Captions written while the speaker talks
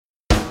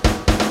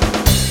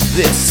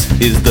This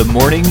is the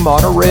Morning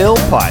Monorail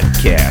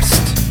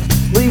Podcast.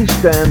 Please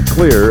stand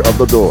clear of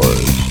the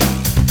doors.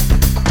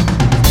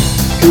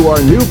 To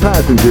our new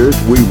passengers,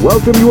 we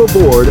welcome you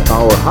aboard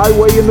our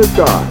Highway in the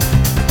Sky.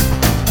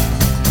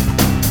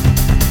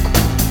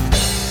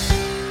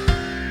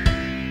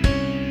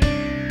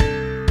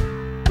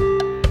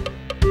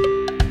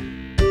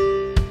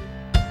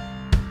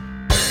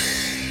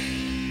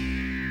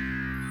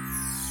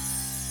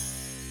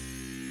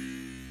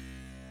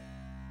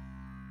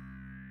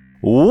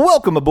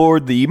 Welcome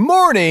aboard the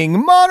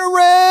Morning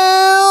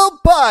Monorail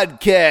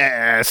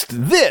Podcast.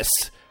 This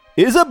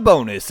is a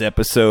bonus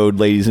episode,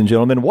 ladies and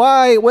gentlemen.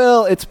 Why?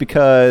 Well, it's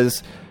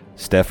because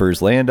Steffers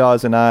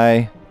Landaws and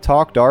I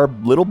talked our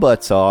little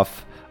butts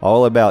off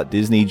all about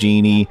Disney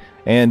Genie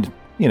and,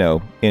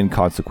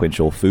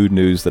 inconsequential food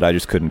news that I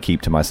just couldn't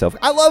keep to myself.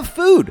 I love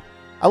food.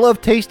 I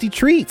love tasty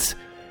treats.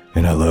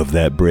 And I love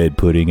that bread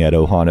pudding at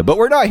Ohana. But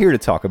we're not here to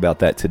talk about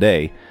that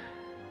today.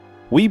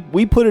 We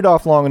put it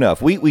off long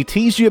enough. We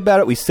teased you about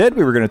it. We said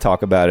we were going to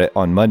talk about it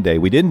on Monday.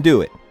 We didn't do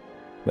it.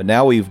 But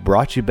now we've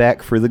brought you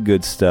back for the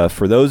good stuff.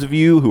 For those of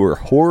you who are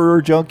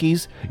horror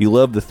junkies, you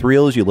love the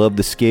thrills, you love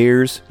the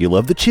scares, you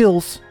love the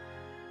chills,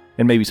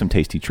 and maybe some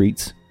tasty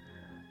treats.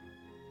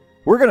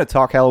 We're going to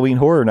talk Halloween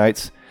Horror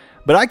Nights,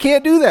 but I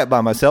can't do that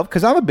by myself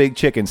because I'm a big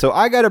chicken, so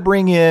I got to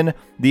bring in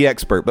the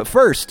expert. But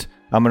first,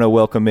 I'm going to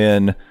welcome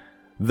in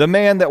the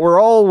man that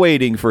we're all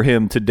waiting for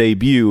him to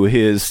debut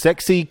his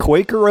sexy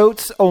Quaker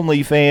Oats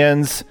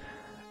OnlyFans.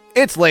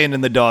 It's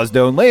Landon the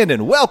Dawsdone.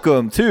 Landon,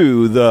 welcome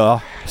to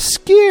the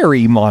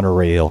scary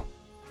monorail.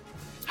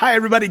 Hi,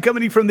 everybody.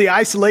 Coming in from the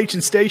Isolation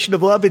Station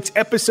of Love. It's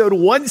episode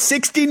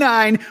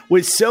 169.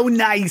 Was so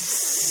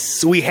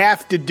nice, we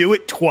have to do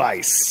it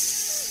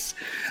twice.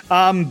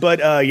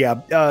 Buddy,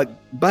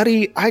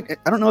 I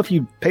don't know if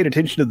you paid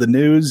attention to the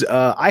news.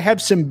 I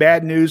have some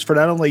bad news for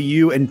not only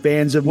you and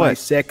fans of my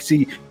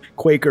sexy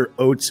Quaker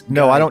Oats.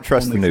 No, I don't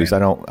trust the news. I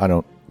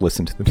don't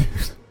listen to the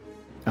news.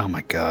 Oh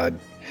my God.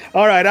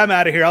 All right, I'm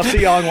out of here. I'll see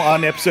you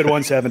on episode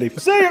 170.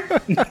 See ya.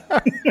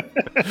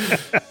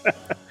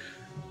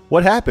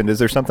 What happened? Is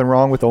there something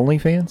wrong with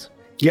OnlyFans?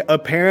 Yeah,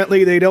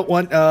 apparently they don't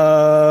want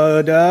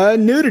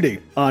nudity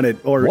on it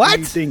or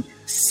anything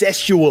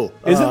sexual.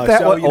 Isn't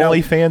that what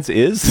OnlyFans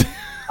is?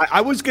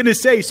 I was going to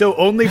say, so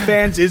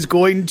OnlyFans is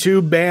going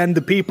to ban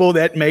the people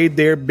that made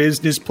their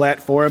business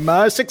platform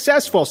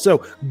successful.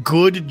 So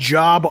good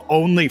job,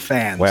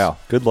 OnlyFans. Wow,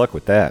 good luck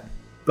with that.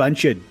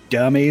 Bunch of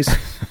dummies.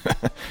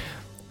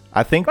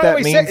 I think that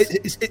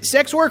means...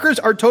 sex workers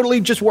are totally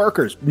just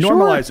workers.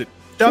 Normalize it.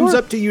 Thumbs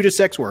up to you to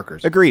sex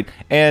workers. Agreed.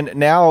 And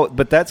now,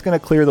 but that's going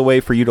to clear the way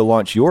for you to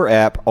launch your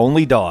app,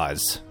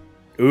 OnlyDaws.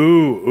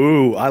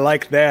 Ooh, I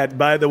like that.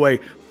 By the way,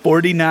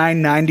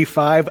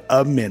 $49.95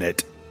 a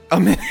minute. A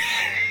minute.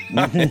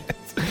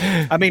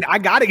 I mean, I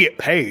got to get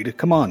paid.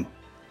 Come on.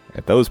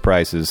 At those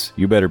prices,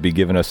 you better be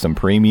giving us some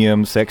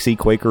premium, sexy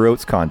Quaker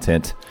Oats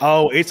content.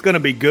 Oh, it's going to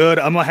be good.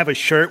 I'm going to have a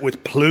shirt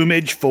with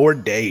plumage for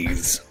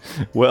days.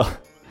 Well,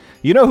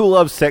 you know who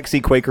loves sexy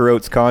Quaker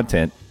Oats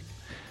content?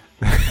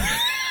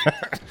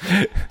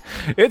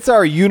 It's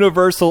our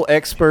universal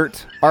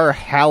expert, our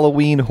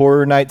Halloween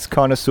Horror Nights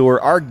connoisseur,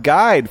 our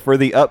guide for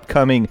the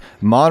upcoming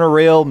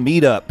Monorail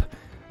Meetup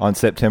on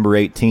September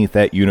 18th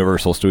at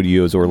Universal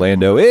Studios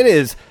Orlando. It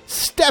is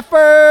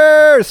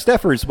Steffers!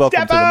 Steffers, welcome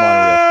to the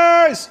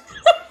Monorail.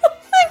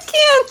 I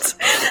can't.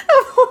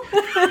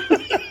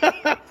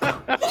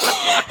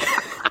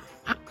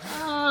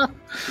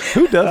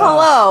 Who does?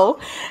 Hello,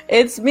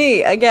 it's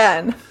me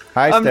again.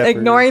 Hi, I'm Steffers.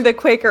 ignoring the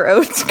Quaker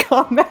Oats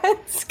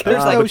comments.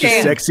 There's no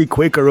shame. Sexy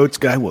Quaker Oats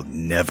guy will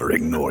never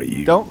ignore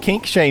you. Don't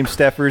kink shame,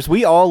 Steffers.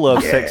 We all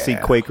love sexy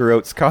Quaker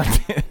Oats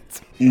content.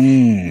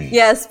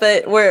 Yes,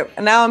 but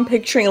now I'm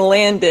picturing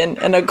Landon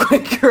in a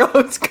Quaker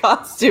Oats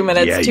costume, and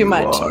it's too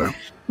much.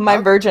 My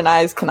virgin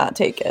eyes cannot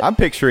take it. I'm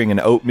picturing an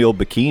oatmeal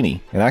bikini,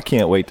 and I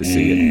can't wait to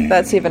see it.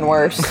 That's even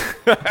worse.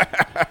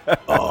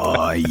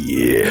 Oh,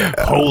 yeah.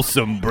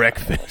 Wholesome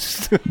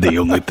breakfast. The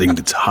only thing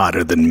that's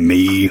hotter than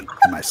me,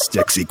 my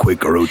sexy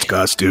Quaker Oats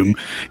costume,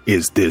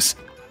 is this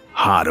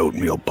hot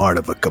oatmeal part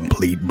of a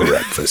complete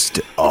breakfast.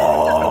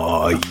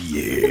 Oh,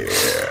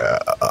 yeah.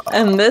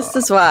 And this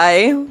is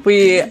why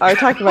we are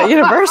talking about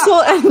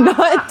Universal and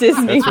not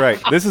Disney. That's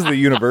right. This is the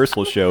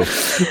Universal show.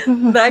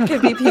 That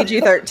could be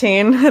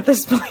PG-13 at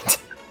this point.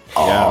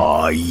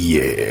 Oh,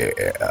 yeah.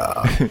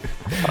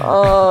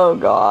 Oh,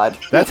 God.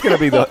 That's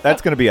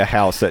gonna be a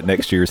house at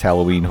next year's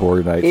Halloween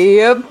Horror Nights.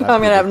 Yep.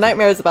 I'm going to have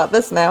nightmares about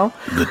this now.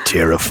 The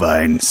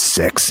terrifying,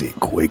 sexy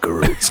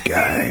Quaker Oats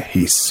guy.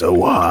 He's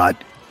so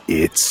hot,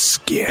 it's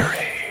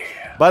scary.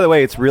 By the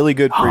way, it's really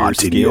good for your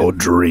skin. Your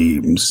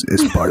dreams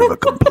is part of a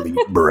complete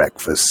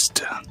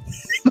breakfast.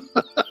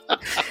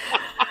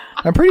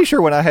 I'm pretty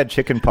sure when I had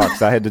chicken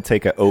pox, I had to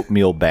take an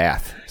oatmeal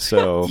bath.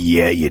 So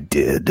yeah, you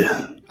did.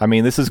 I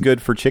mean, this is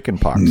good for chicken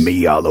pox.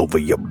 Me all over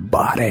your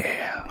body.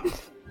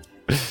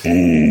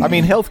 I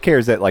mean, healthcare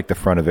is at like the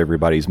front of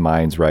everybody's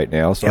minds right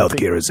now. So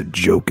healthcare is a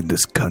joke in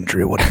this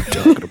country. What are you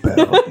talking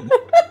about?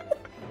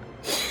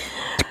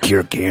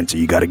 cure cancer,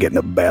 you got to get in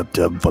a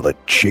bathtub full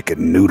of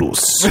chicken noodle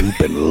soup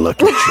and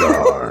Lucky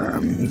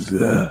Charms.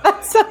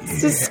 That sounds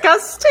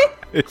disgusting.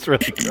 It's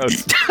really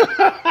gross.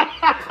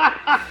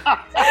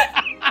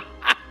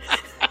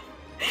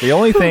 The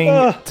only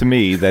thing to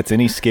me that's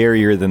any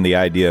scarier than the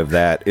idea of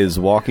that is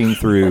walking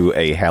through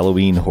a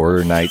Halloween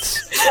Horror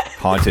Nights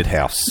haunted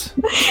house.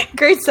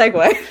 Great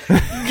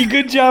segue.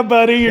 Good job,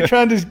 buddy. You're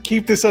trying to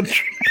keep this on.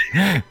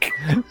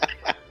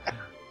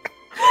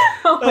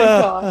 Oh my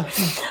god.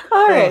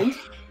 All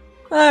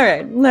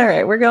right.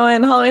 We're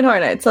going Halloween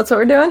Horror Nights. That's what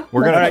we're doing?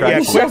 We're going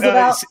to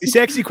try.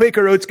 Sexy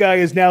Quaker Oats guy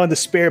is now in the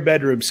spare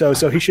bedroom, so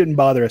he shouldn't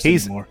bother us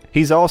anymore.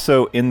 He's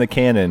also in the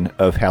canon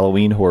of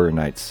Halloween Horror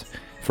Nights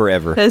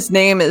forever. His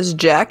name is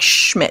Jack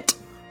Schmidt.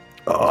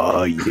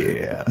 Oh,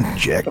 yeah.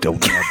 Jack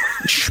don't have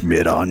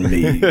Schmidt on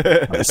me.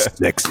 A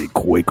sexy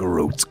Quaker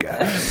Oats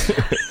guy.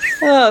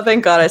 Oh,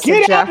 thank God I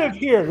said Jack. Get out of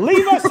here.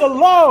 Leave us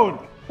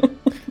alone.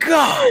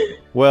 God.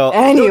 Well,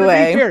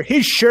 anyway. So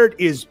his shirt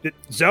is,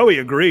 Zoe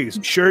agrees,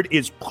 shirt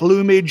is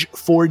plumage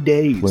for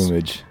days.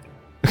 Plumage.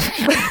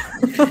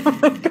 Oh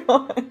my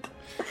God.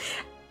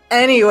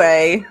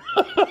 Anyway.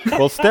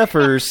 Well,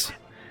 Steffers.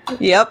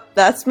 Yep,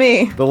 that's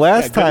me. The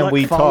last time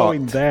we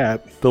talked,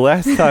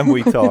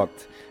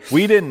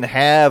 we didn't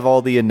have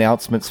all the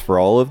announcements for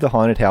all of the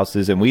haunted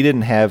houses, and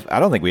I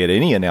don't think we had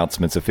any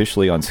announcements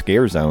officially on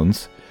Scare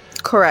Zones.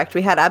 Correct.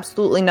 We had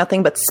absolutely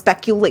nothing but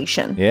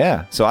speculation.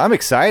 Yeah. So I'm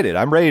excited.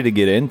 I'm ready to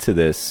get into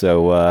this.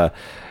 So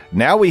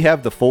now we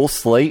have the full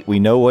slate. We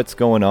know what's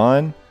going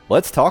on.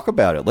 Let's talk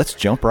about it. Let's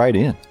jump right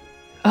in.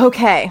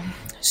 Okay.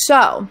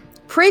 So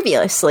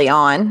previously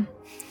on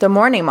the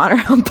Morning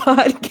Monorail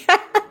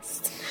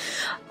podcast,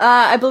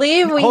 I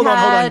believe we Hold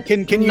had...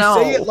 on. Can you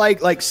say it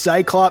like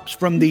Cyclops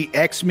from the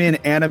X-Men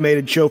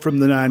animated show from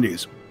the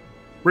 90s?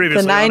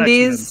 Previously the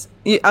 90s?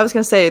 I was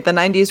going to say the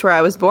 90s where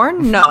I was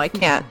born? No, I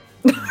can't.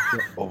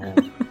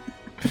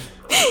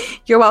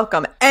 You're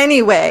welcome.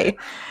 Anyway.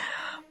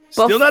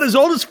 Still not as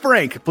old as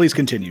Frank. Please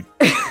continue.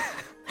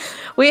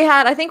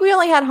 I think we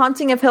only had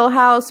Haunting of Hill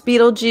House,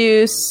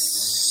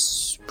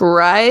 Beetlejuice,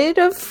 Bride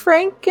of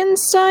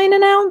Frankenstein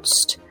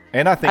announced.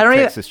 And I think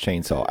Texas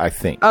Chainsaw, I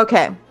think.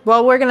 Okay.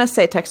 Well, we're going to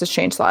say Texas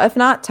Chainsaw. If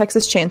not,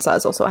 Texas Chainsaw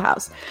is also a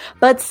house.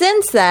 But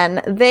since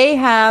then, they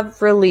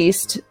have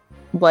released,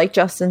 like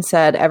Justin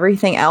said,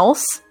 everything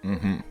else.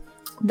 Mm-hmm.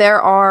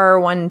 There are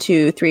 1,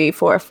 2, 3,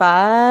 4,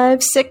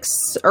 5,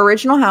 6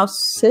 original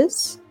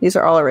houses. These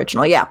are all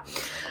original, yeah.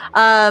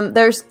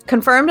 There's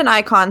confirmed an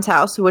Icon's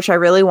house, which I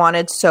really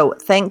wanted, so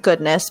thank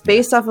goodness.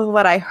 Based off of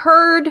what I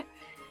heard,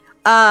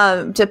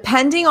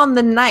 depending on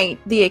the night,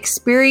 the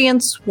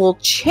experience will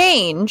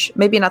change.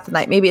 Maybe not the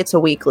night, maybe it's a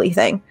weekly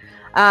thing,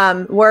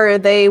 where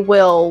they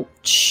will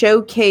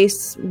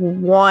showcase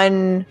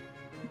one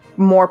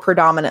more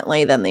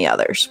predominantly than the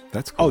others.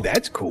 That's cool. Oh,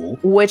 that's cool.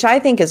 Which I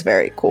think is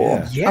very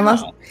cool.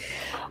 Yeah.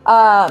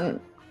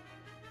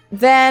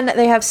 Then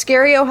they have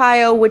Scary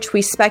Ohio, which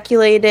we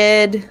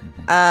speculated.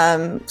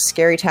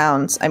 Scary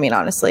Towns. I mean,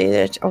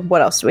 honestly,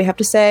 what else do we have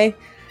to say?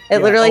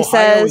 It literally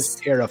Ohio says... is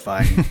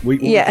terrifying.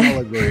 We all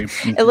agree.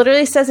 It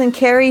literally says in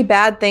Cary,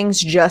 bad things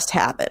just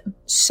happen.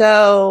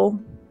 So,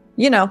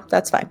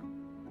 that's fine.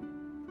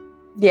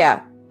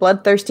 Yeah.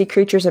 Bloodthirsty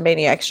creatures and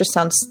maniacs just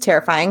sounds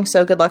terrifying.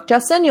 So good luck,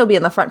 Justin. You'll be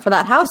in the front for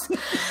that house.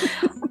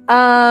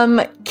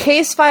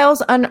 Case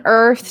Files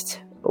Unearthed,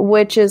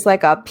 which is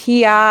like a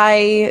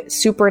PI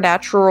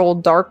supernatural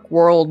dark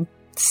world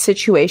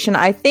situation.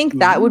 I think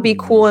that would be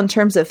cool in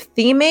terms of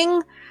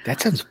theming.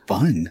 That sounds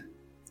fun.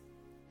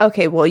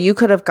 Okay, well, you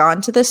could have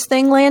gone to this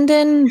thing,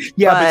 Landon.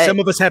 Yeah, but some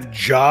of us have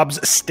jobs,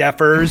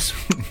 Steffers.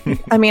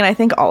 I mean, I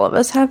think all of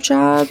us have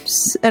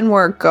jobs, and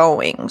we're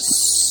going,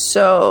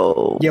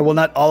 so... Yeah, well,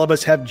 not all of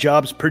us have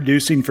jobs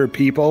producing for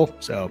people,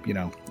 so,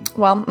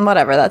 Well,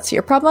 whatever, that's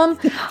your problem.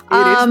 It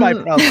is my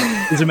problem,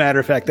 as a matter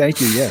of fact.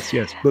 Thank you,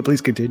 yes, but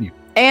please continue.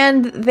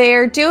 And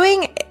they're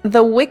doing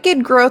the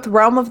Wicked Growth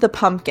Realm of the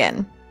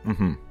Pumpkin.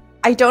 Mm-hmm.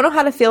 I don't know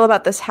how to feel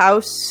about this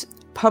house...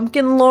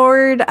 Pumpkin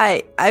Lord,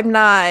 I'm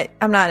not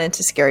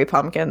into scary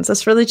pumpkins.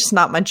 That's really just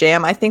not my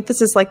jam. I think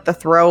this is like the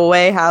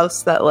throwaway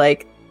house that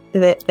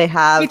they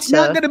have. It's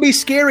not going to be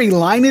scary.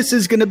 Linus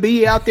is going to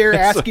be out there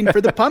asking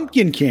for the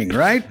Pumpkin King,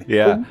 right?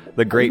 Yeah,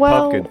 the Great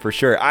Pumpkin for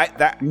sure.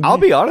 I'll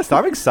be honest,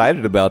 I'm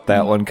excited about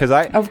that one because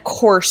Of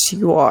course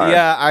you are.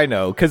 Yeah, I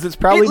know because it's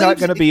probably not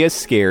going to be as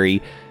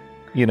scary.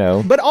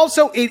 But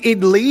also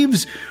it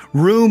leaves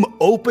room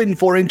open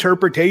for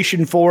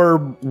interpretation for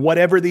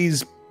whatever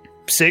these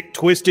sick,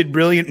 twisted,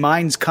 brilliant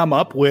minds come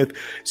up with,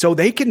 so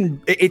they can.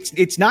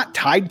 It's not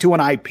tied to an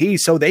IP,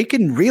 so they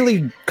can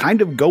really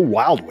kind of go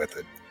wild with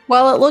it.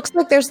 Well, it looks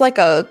like there's like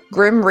a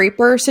Grim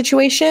Reaper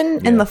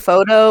situation in the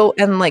photo,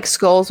 and like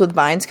skulls with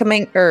vines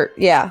coming,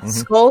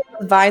 skulls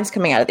with vines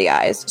coming out of the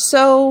eyes.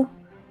 So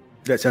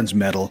that sounds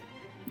metal.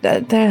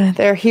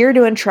 They're here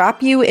to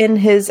entrap you in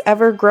his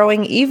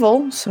ever-growing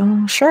evil.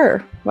 So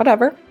sure,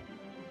 whatever.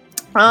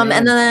 And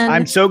then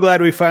I'm so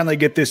glad we finally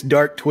get this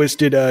dark,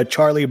 twisted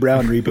Charlie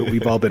Brown reboot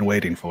we've all been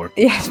waiting for.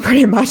 Yeah,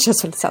 pretty much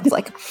that's what it sounds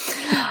like.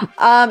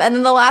 And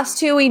then the last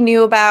two we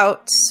knew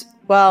about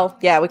well,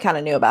 yeah, we kind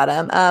of knew about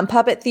him.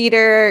 Puppet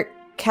Theater,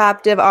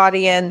 Captive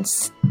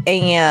Audience,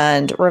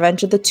 and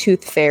Revenge of the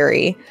Tooth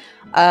Fairy.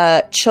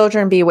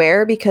 Children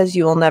beware, because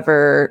you will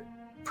never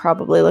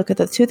probably look at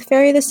the Tooth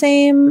Fairy the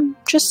same.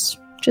 Just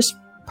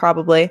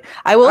probably.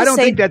 I don't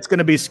think that's going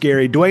to be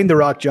scary. Dwayne The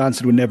Rock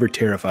Johnson would never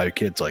terrify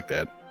kids like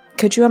that.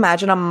 Could you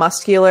imagine a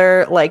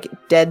muscular, like,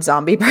 dead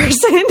zombie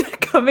person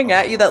coming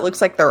at you that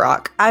looks like The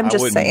Rock? I'm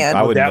just saying.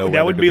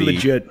 That would be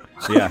legit.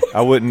 Yeah,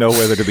 I wouldn't know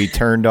whether to be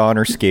turned on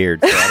or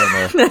scared. So I don't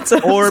know. That's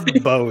what Or I'm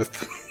saying. both.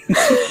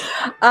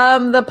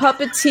 The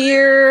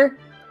Puppeteer,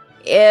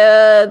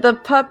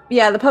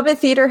 the Puppet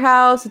Theater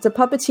House. It's a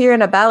puppeteer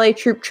and a ballet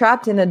troupe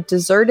trapped in a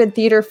deserted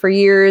theater for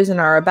years and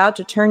are about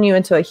to turn you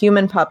into a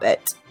human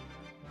puppet.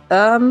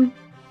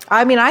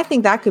 I mean, I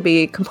think that could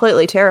be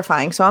completely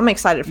terrifying, so I'm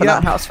excited for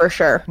that house for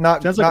sure.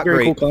 Sounds like a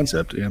very cool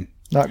concept. Yeah,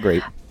 not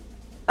great.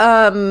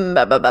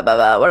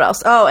 What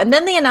else? Oh, and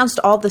then they announced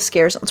all the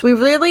scare zones.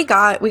 We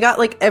got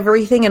like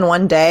everything in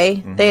one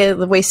day. Mm-hmm. They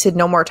wasted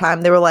no more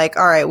time. They were like,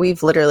 all right,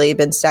 we've literally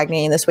been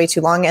stagnating this way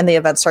too long, and the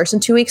event starts in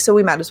 2 weeks, so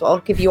we might as well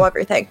give you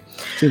everything.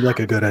 Seems like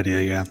a good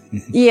idea, yeah.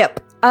 Mm-hmm. Yep.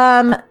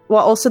 Well,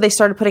 also they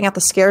started putting out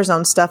the scare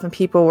zone stuff, and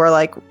people were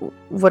like,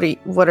 what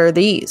are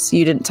these?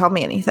 You didn't tell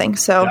me anything.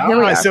 So here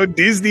we are. So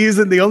Disney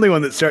isn't the only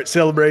one that starts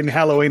celebrating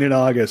Halloween in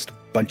August.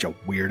 Bunch of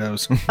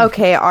weirdos.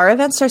 Okay, our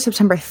event starts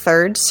September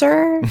 3rd,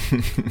 sir.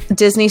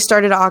 Disney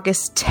started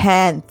August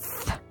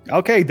 10th.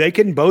 Okay, they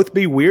can both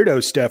be weirdo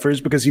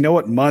Steffers, because you know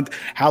what month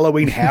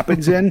Halloween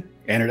happens in?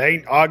 And it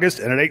ain't August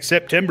and it ain't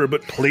September,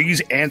 but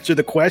please answer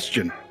the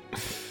question.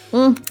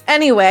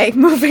 Anyway,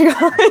 moving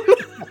on.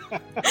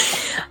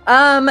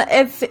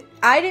 If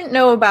I didn't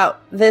know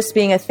about this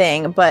being a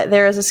thing, but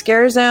there is a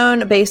scare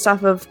zone based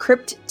off of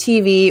Crypt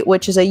TV,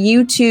 which is a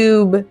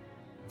YouTube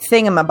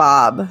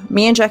thingamabob.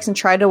 Me and Jackson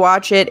tried to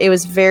watch it. It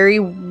was very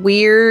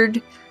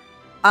weird.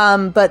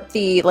 But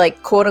the,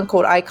 like, quote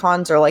unquote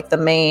icons are like the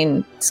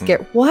main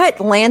scare.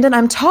 What, Landon?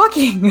 I'm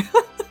talking.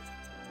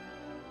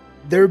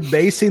 They're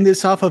basing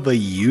this off of a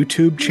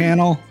YouTube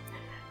channel?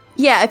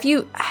 Yeah,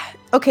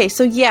 okay,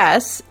 so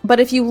yes, but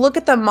if you look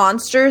at the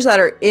monsters that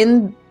are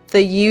in the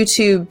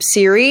YouTube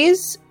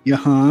series,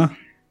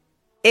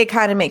 it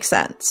kind of makes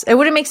sense. It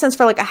wouldn't make sense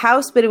for like a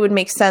house, but it would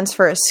make sense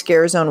for a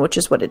scare zone, which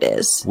is what it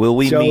is. Will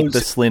we meet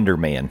the Slender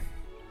Man?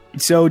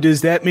 So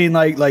does that mean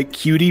like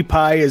Cutie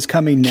Pie is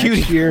coming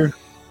next year?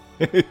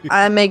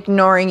 I'm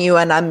ignoring you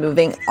and I'm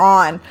moving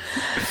on.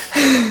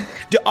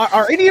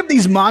 Are any of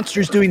these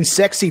monsters doing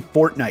sexy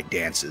Fortnite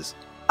dances?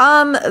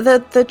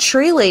 The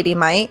tree lady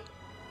might.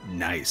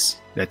 Nice.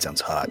 That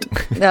sounds hot.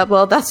 Yeah,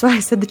 well, that's why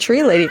I said the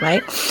tree lady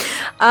might.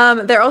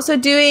 They're also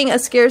doing a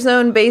scare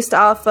zone based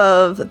off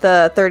of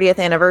the 30th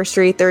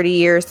anniversary, 30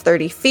 years,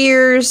 30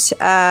 fears.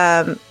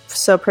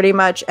 So pretty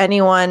much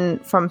anyone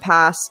from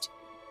past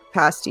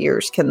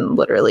years can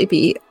literally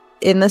be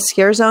in the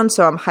scare zone.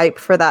 So I'm hyped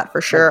for that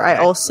for sure. I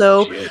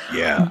also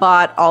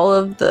bought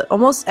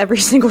almost every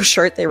single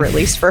shirt they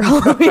released for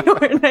Halloween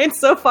Horror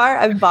Nights so far.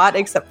 I've bought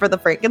except for the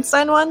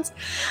Frankenstein ones.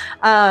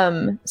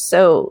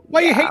 So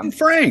why are you hating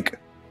Frank?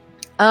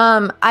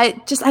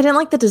 I didn't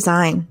like the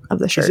design of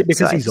the shirt. Is it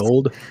because he's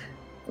old?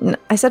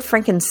 I said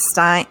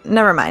Frankenstein.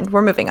 Never mind.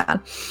 We're moving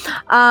on.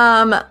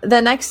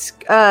 The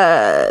next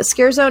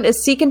scare zone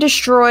is Seek and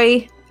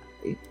Destroy.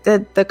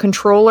 The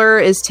controller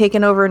is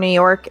taking over New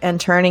York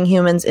and turning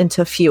humans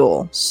into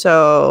fuel.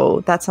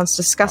 So that sounds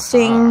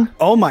disgusting.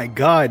 Oh my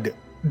god.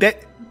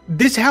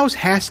 This house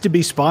has to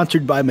be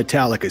sponsored by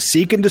Metallica.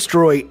 Seek and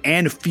Destroy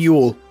and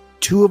Fuel.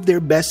 Two of their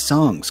best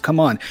songs. Come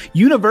on.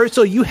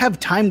 Universal, you have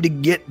time to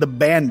get the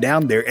band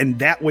down there, and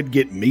that would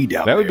get me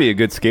down there. That would be a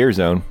good scare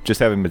zone.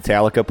 Just having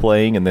Metallica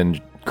playing and then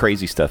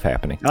crazy stuff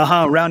happening.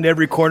 Around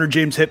every corner,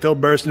 James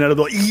Hetfield bursting out of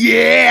the...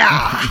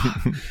 Yeah!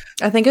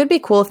 I think it would be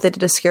cool if they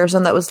did a scare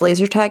zone that was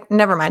laser tag.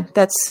 Never mind.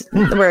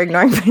 We're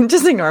ignoring me.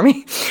 Just ignore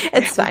me.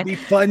 It's fine. It'd be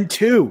fun,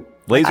 too.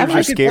 Lasers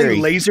are scary.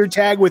 Play laser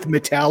tag with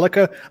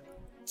Metallica.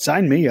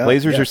 Sign me up.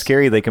 Lasers are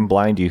scary. They can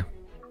blind you.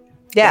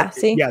 Yeah,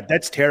 see? Yeah,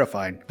 that's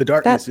terrifying. The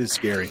darkness is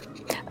scary.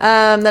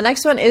 The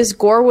next one is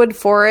Gorewood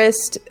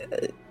Forest.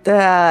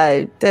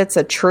 That's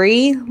a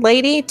tree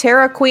lady.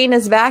 Terra Queen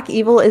is back.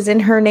 Evil is in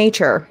her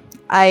nature.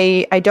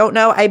 I don't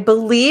know. I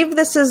believe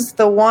this is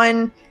the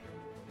one,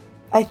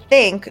 I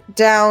think,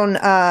 down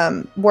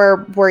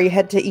where you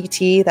head to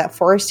ET, that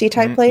foresty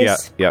type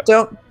place. Yeah.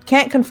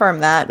 Can't confirm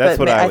that, that's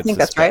but what I think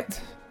suspect. That's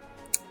right.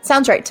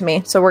 Sounds right to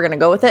me, so we're going to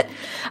go with it.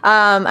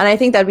 And I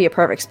think that'd be a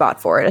perfect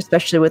spot for it,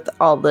 especially with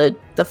all the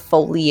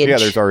foliage. Yeah,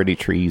 there's already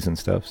trees and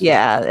stuff. So.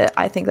 Yeah,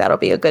 I think that'll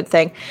be a good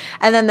thing.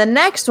 And then the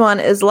next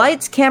one is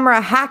Lights, Camera,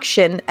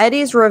 Haction,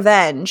 Eddie's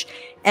Revenge.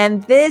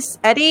 And this,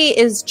 Eddie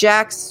is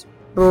Jack's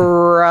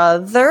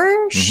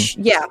brother.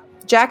 Mm-hmm. Yeah,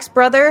 Jack's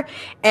brother.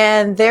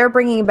 And they're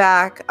bringing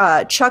back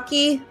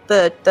Chucky,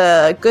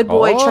 the good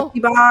boy Chucky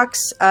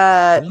box,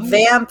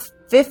 Vamp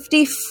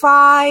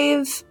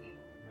 55...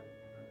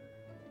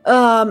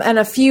 and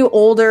a few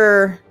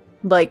older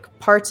like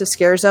parts of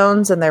scare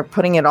zones, and they're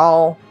putting it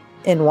all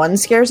in one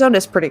scare zone.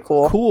 Is pretty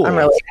cool. I'm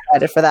really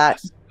excited for that.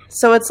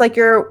 So it's like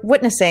you're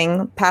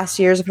witnessing past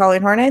years of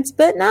Halloween Horror Nights,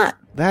 but not.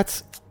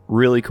 That's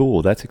really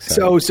cool. That's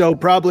exciting. So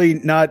probably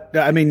not.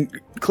 I mean,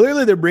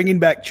 clearly they're bringing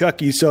back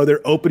Chucky, so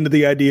they're open to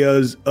the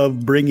ideas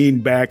of bringing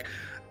back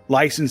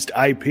licensed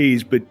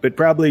IPs, but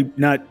probably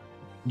not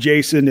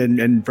Jason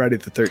and Friday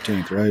the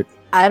 13th, right?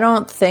 I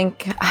don't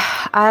think.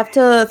 I have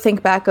to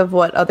think back of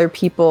what other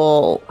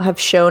people have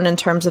shown in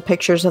terms of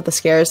pictures of the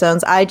scare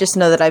zones. I just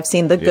know that I've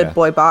seen the Good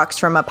Boy box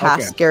from a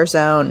past scare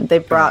zone.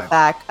 They've brought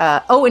back.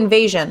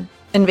 Invasion.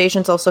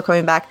 Invasion's also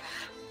coming back.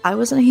 I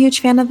wasn't a huge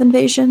fan of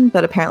Invasion,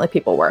 but apparently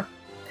people were.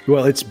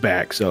 Well, it's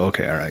back, so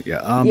okay, all right,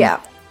 yeah. Yeah.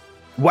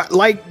 What,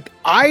 like,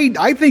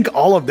 I think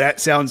all of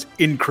that sounds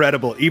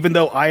incredible, even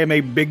though I am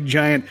a big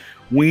giant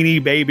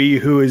weenie baby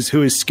who is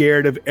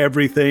scared of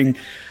everything.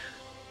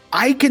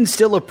 I can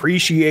still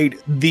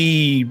appreciate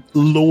the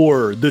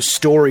lore, the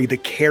story, the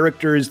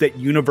characters that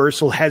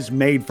Universal has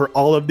made for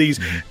all of these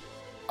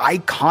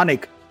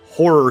iconic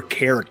horror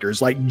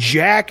characters. Like,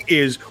 Jack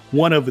is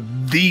one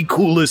of the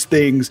coolest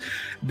things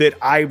that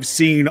I've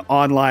seen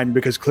online,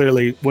 because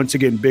clearly, once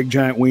again, big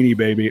giant weenie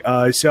baby.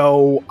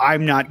 So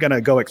I'm not going to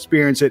go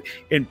experience it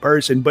in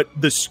person, but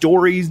the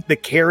stories, the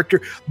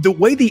character, the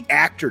way the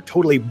actor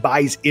totally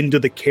buys into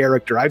the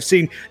character. I've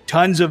seen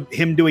tons of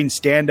him doing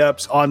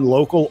stand-ups on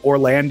local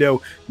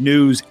Orlando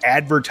news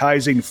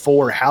advertising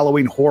for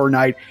Halloween Horror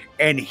Night,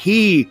 and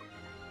he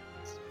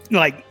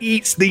like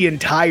eats the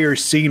entire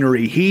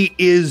scenery. He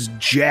is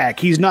Jack.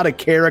 He's not a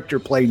character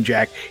playing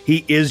Jack.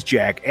 He is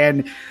Jack.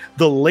 And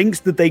the lengths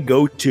that they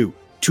go to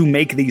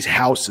make these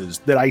houses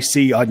that I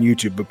see on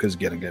YouTube, because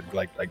again,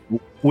 like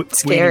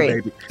scary.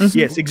 Baby. Mm-hmm.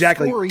 Yes,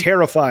 exactly. Story.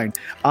 Terrifying.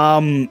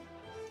 I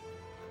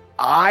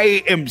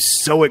am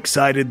so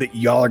excited that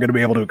y'all are going to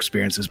be able to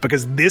experience this,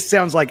 because this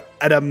sounds like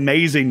an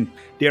amazing,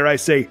 dare I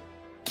say,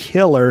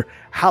 killer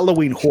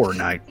Halloween Horror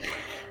Night.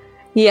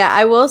 Yeah,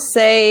 I will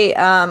say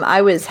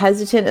I was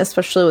hesitant,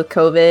 especially with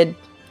COVID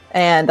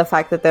and the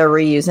fact that they're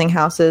reusing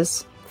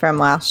houses from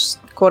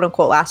quote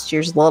unquote last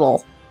year's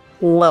little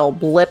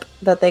blip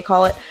that they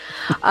call it.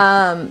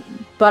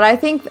 But I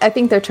think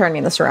they're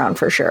turning this around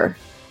for sure.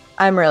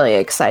 I'm really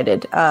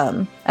excited.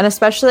 And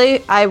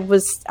especially I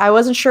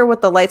wasn't sure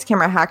what the lights,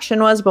 camera,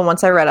 action was, but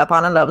once I read up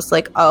on it, I was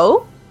like,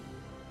 old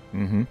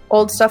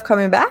stuff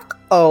coming back.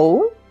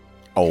 Oh.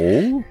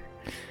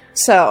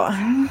 So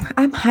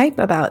I'm hype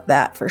about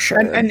that for sure.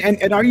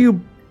 And are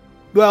you?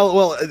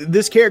 Well,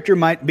 this character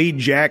might be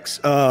Jack's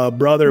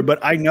brother, but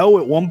I know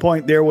at one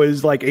point there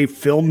was like a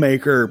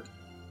filmmaker,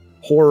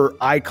 horror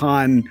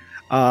icon.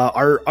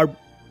 Our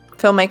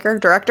filmmaker,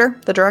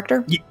 the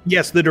director.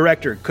 Yes, the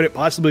director. Could it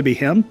possibly be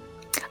him?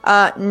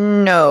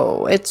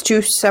 No, it's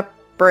two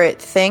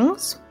separate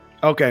things.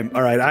 Okay,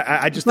 all right.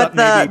 I just but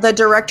thought maybe the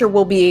director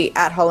will be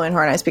at Halloween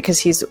Horror Nights because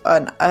he's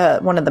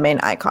one of the main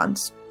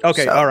icons.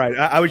 Okay, so. All right.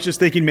 I was just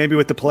thinking maybe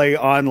with the play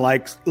on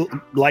like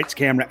lights,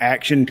 camera,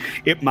 action,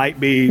 it might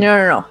be...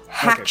 No.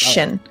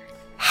 Haction. Okay,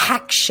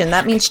 Haction.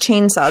 That means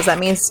chainsaws. That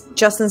means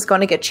Justin's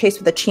going to get chased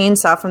with a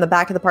chainsaw from the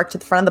back of the park to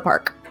the front of the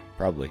park.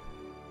 Probably.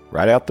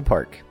 Right out the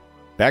park.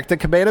 Back to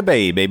Cabana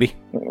Bay, baby.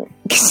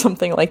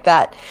 Something like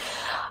that.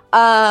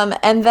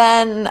 And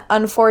then,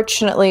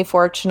 fortunately,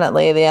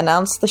 they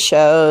announced the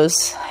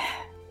shows.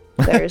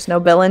 There's no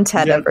Bill and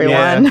Ted,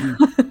 everyone. Yeah.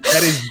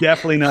 That is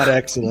definitely not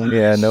excellent.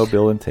 Yeah, no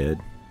Bill and Ted.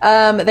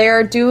 They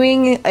are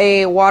doing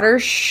a water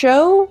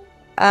show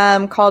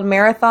called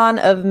Marathon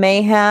of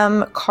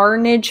Mayhem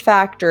Carnage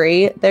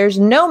Factory. There's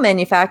no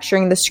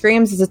manufacturing the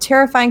screams as a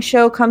terrifying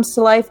show comes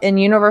to life in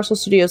Universal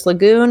Studios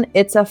Lagoon.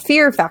 It's a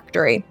fear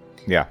factory.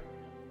 Yeah.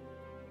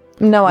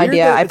 No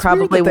idea. I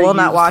probably will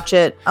not watch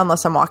it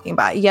unless I'm walking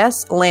by.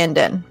 Yes,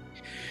 Landon.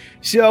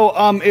 So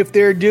if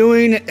they're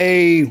doing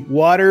a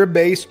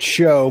water-based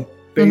show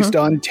based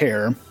on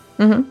terror,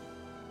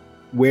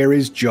 where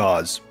is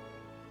Jaws?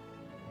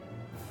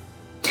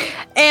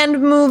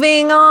 And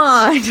moving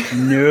on.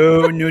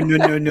 No.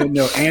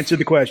 Answer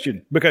the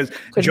question. Because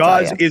Couldn't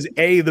Jaws is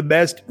the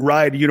best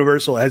ride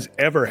Universal has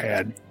ever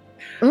had.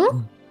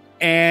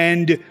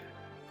 And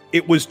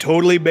it was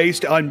totally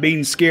based on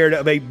being scared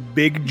of a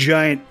big,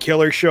 giant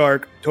killer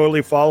shark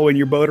totally following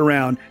your boat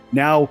around.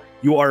 Now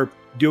you are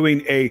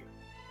doing a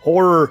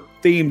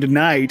horror-themed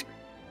night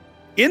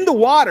in the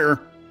water.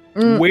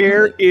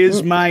 Where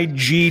is my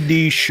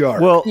GD shark?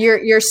 Well,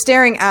 you're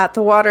staring at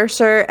the water,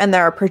 sir, and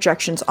there are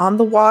projections on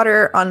the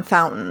water on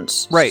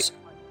fountains. Right.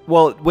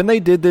 Well, when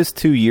they did this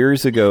 2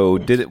 years ago,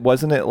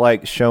 wasn't it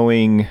like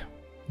showing?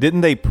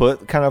 Didn't they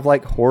put kind of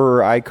like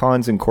horror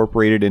icons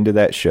incorporated into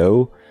that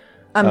show?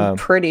 I'm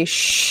pretty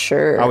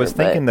sure. I was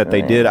thinking that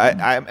they did.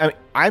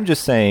 I'm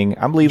just saying.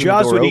 I'm leaving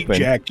Jaws the door would open. Eat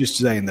Jack, just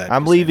saying that.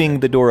 I'm leaving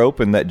the door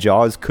open that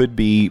Jaws could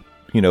be,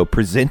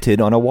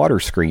 presented on a water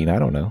screen. I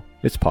don't know.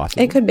 It's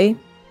possible. It could be.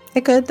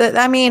 It could.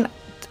 I mean,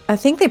 I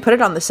think they put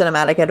it on the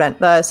cinematic event,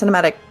 the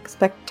cinematic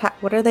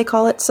what do they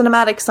call it?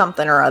 Cinematic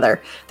something or other.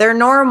 Their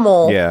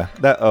normal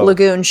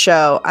Lagoon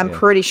show. I'm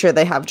pretty sure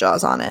they have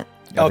Jaws on it.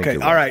 Okay,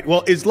 all right.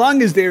 Well, as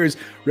long as there is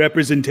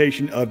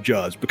representation of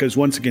Jaws, because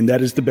once again,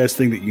 that is the best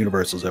thing that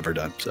Universal's ever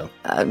done. So,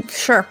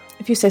 Sure,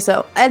 if you say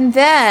so. And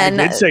then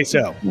I did say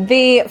so.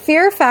 The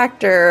Fear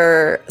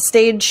Factor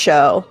stage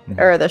show,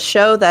 or the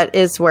show that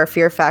is where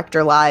Fear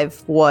Factor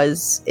Live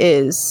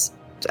is,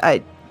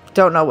 I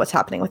don't know what's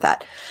happening with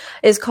that,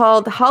 is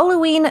called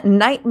Halloween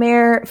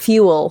Nightmare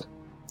Fuel.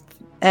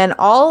 And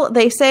all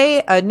they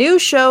say, a new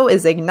show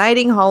is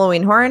igniting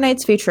Halloween Horror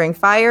Nights featuring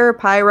fire,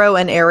 pyro,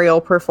 and aerial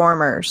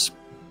performers.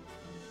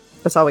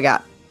 That's all we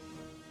got.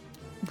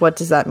 What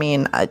does that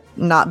mean?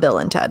 Not Bill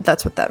and Ted.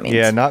 That's what that means.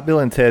 Yeah, not Bill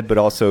and Ted, but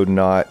also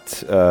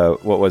not,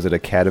 what was it,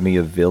 Academy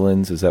of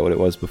Villains? Is that what it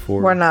was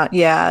before? We're not,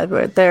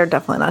 they're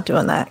definitely not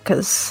doing that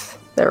because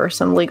there were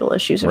some legal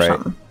issues or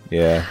something.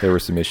 Yeah, there were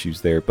some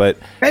issues there. But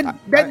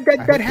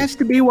that has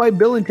to be why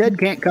Bill and Ted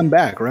can't come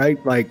back,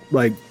 right? Like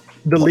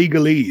the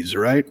legalese,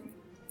 right?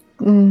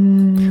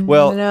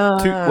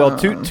 Well,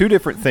 two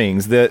different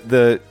things.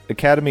 The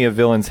Academy of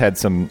Villains had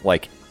some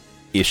like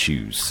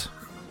issues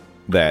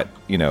that,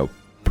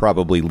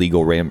 probably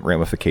legal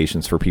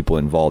ramifications for people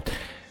involved.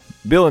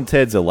 Bill and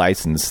Ted's a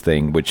license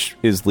thing, which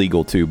is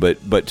legal too,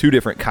 but two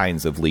different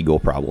kinds of legal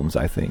problems,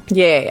 I think.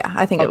 Yeah.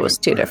 I think it was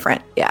two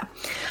different. Yeah.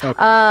 Okay.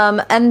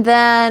 And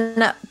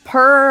then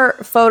per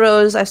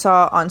photos I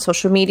saw on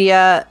social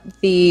media,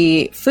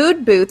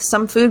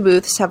 some food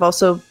booths have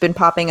also been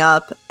popping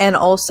up, and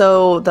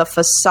also the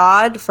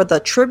facade for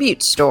the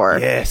tribute store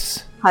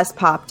has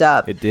popped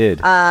up. It did.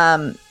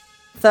 The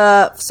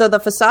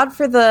facade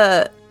for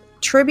the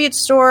tribute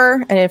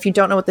store, and if you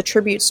don't know what the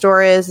tribute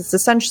store is, it's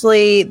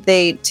essentially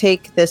they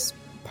take this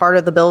part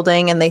of the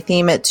building and they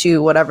theme it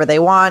to whatever they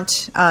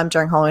want.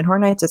 During Halloween Horror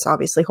Nights, it's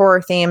obviously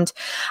horror themed,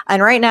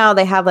 and right now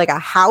they have like a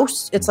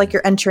house. It's like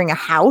you're entering a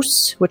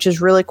house, which is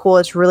really cool.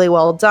 It's really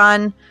well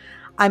done.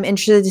 I'm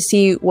interested to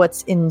see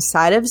what's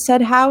inside of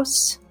said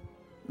house,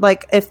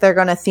 like if they're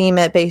going to theme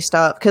it based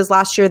off, because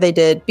last year they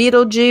did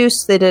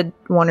Beetlejuice. They did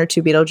 1 or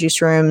 2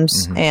 Beetlejuice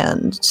rooms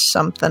and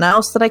something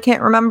else that I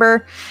can't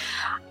remember.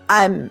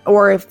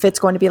 Or if it's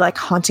going to be like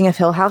Haunting of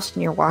Hill House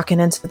and you're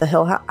walking into the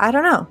Hill House. I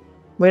don't know.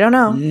 We don't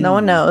know. No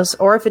one knows.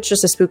 Or if it's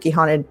just a spooky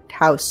haunted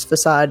house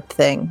facade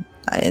thing.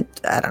 I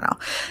don't know.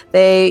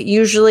 They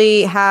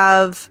usually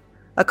have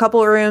a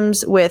couple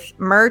rooms with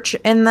merch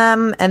in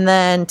them. And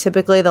then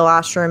typically the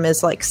last room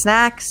is like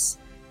snacks.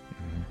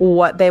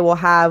 What they will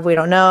have, we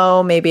don't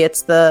know. Maybe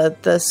it's the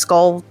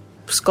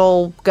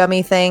skull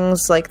gummy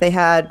things like they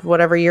had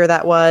whatever year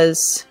that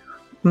was.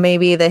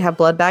 Maybe they have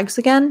blood bags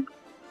again.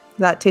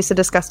 That tasted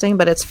disgusting,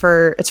 but it's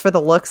for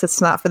the looks. It's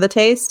not for the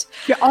taste.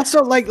 Yeah.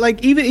 Also,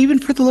 like even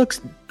for the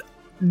looks,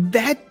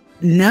 that's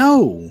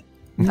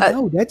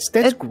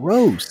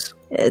gross.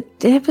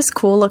 It was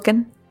cool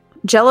looking.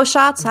 Jello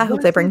shots. I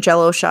hope they bring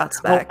Jello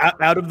shots back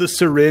out of the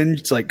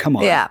syringe. It's like, come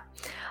on. Yeah.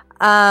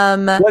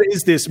 What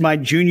is this? My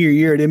junior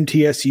year at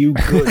MTSU.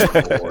 Good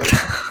Lord.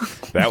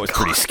 That was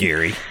pretty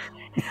scary.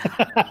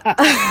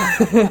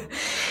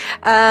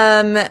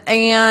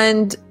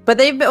 But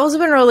they've also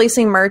been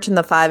releasing merch in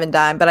the 5 and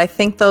dime, but I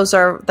think those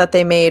are that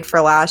they made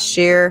for last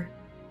year,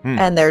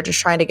 and they're just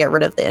trying to get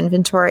rid of the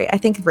inventory. I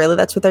think really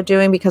that's what they're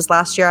doing, because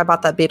last year I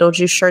bought that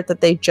Beetlejuice shirt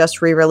that they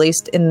just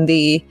re-released in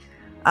the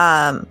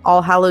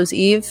All Hallows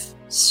Eve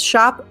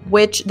shop,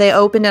 which they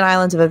opened in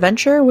Islands of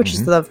Adventure, which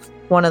is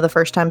one of the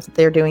first times that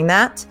they're doing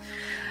that,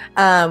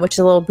 which is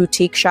a little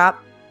boutique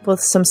shop with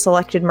some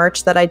selected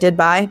merch that I did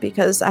buy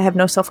because I have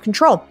no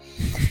self-control.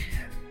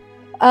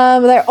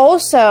 They're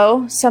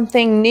also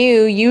something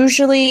new.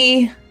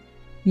 Usually,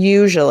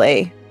 you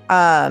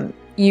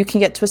can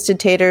get Twisted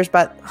Taters,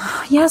 but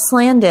yes,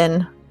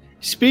 Landon.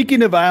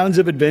 Speaking of Islands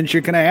of Adventure,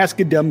 can I ask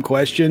a dumb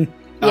question?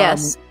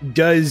 Yes.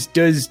 Does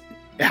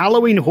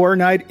Halloween Horror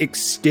Night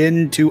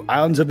extend to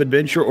Islands of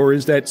Adventure, or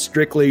is that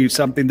strictly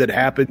something that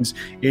happens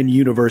in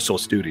Universal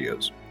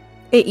Studios?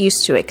 It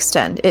used to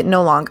extend. It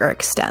no longer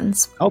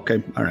extends.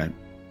 Okay. All right.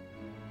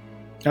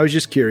 I was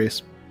just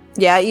curious.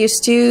 Yeah, it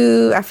used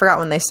to. I forgot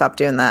when they stopped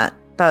doing that.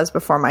 That was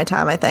before my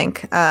time, I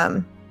think.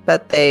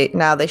 But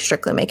they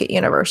strictly make it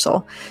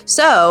Universal.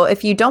 So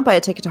if you don't buy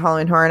a ticket to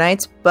Halloween Horror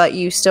Nights, but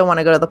you still want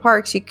to go to the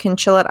parks, you can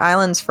chill at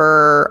Islands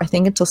for, I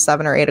think, until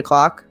 7 or 8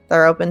 o'clock.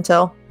 They're open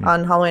till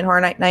on Halloween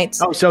Horror Night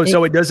nights. Oh, so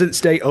it doesn't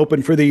stay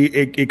open for the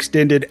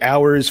extended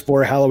hours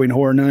for Halloween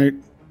Horror Night?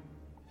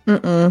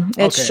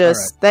 It's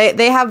just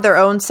they have their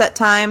own set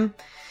time,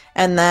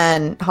 and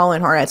then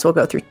Halloween Horror Nights will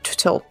go through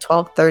till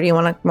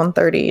 12:30,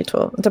 1:30,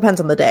 12. It depends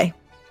on the day.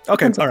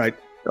 Okay, all right.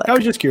 I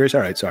was just curious.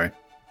 All right, sorry.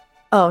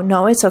 Oh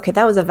no, it's okay.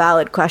 That was a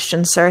valid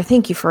question, sir.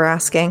 Thank you for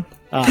asking.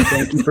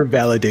 Thank you for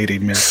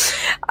validating me.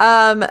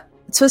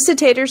 Twisted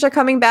Taters are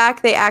coming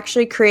back. They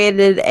actually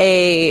created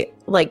a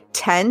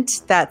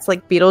tent that's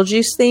like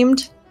Beetlejuice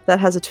themed that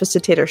has a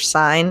Twisted Tater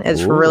sign.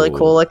 It's really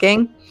cool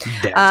looking.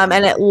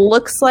 And it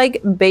looks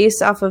like,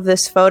 based off of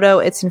this photo,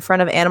 it's in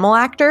front of Animal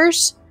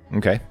Actors.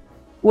 Okay.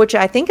 Which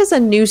I think is a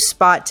new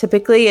spot.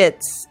 Typically,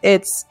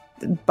 it's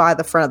by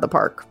the front of the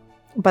park.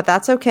 But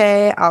that's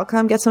okay. I'll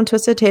come get some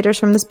Twisted Taters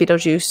from this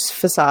Beetlejuice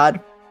facade.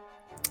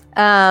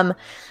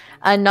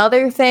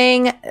 Another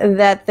thing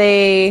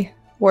that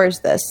where's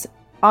this?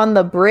 On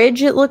the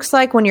bridge, it looks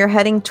like when you're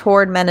heading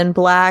toward Men in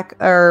Black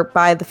or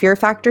by the Fear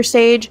Factor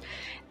stage,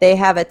 they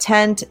have a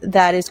tent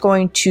that is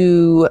going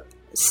to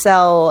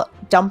sell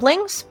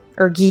dumplings,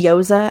 or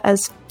gyoza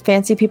as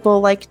fancy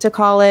people like to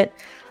call it.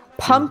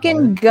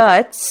 Pumpkin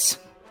guts.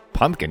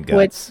 Pumpkin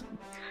guts?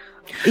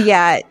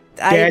 Yeah.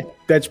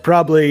 That's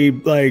probably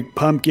like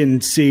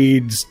pumpkin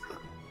seeds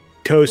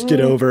toasted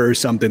over or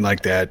something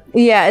like that.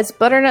 Yeah, it's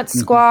butternut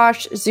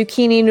squash,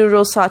 zucchini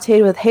noodles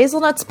sauteed with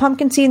hazelnuts,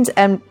 pumpkin seeds,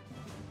 and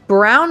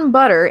brown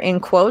butter, in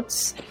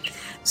quotes,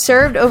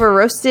 served over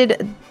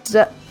roasted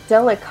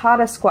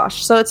delicata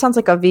squash. So it sounds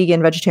like a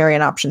vegan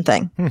vegetarian option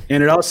thing.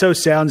 And it also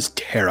sounds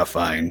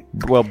terrifying.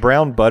 Well,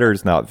 brown butter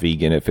is not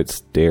vegan if it's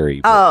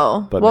dairy.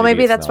 But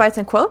maybe that's why it's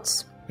in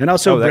quotes. And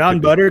also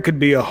brown butter could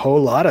be a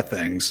whole lot of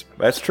things.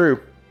 That's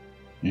true.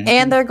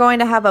 And they're going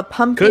to have a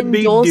pumpkin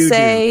dulce.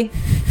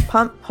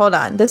 Hold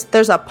on.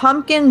 There's a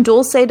pumpkin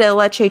dulce de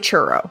leche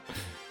churro.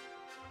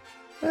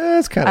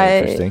 That's kind of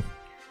interesting.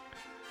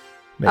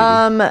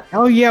 Maybe.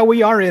 Oh yeah,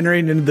 we are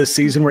entering into the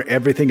season where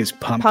everything is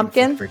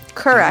pumpkin.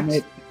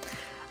 Correct.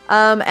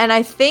 And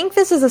I think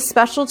this is a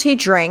specialty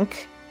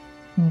drink.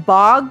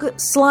 Bog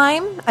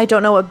slime. I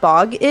don't know what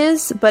bog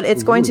is, but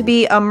it's going to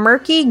be a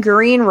murky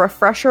green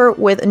refresher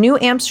with New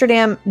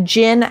Amsterdam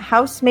gin,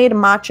 house-made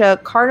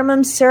matcha,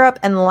 cardamom syrup,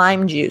 and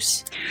lime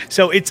juice.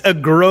 So it's a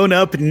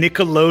grown-up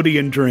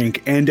Nickelodeon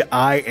drink, and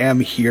I am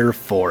here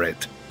for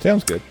it.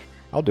 Sounds good.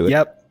 I'll do it.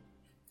 Yep.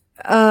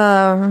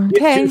 Okay.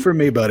 Get two for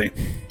me, buddy.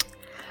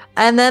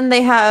 And then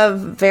they have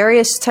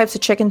various types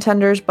of chicken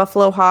tenders,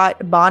 buffalo hot,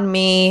 banh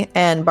mi,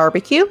 and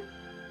barbecue.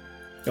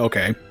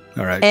 Okay.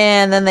 All right.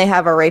 And then they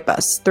have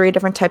arepas, 3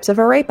 different types of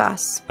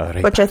arepas,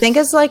 which I think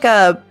is like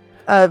a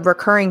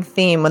recurring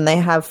theme when they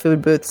have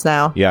food booths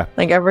now. Yeah.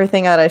 Like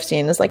everything that I've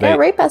seen is like,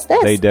 arepas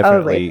this. They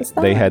definitely,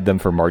 they had them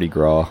for Mardi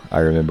Gras, I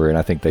remember, and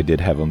I think they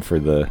did have them for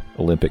the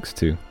Olympics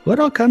too. What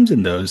all comes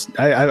in those?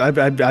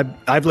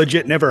 I've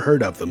legit never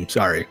heard of them.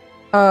 Sorry.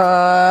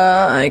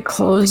 I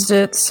closed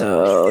it,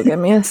 so give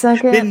me a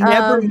second. Then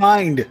never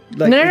mind.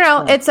 Like,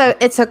 no. It's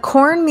a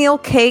cornmeal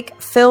cake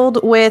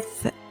filled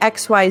with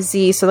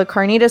XYZ. So the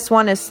carnitas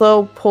one is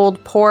slow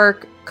pulled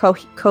pork,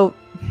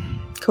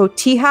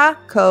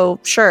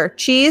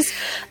 cheese,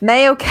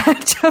 mayo,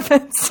 ketchup,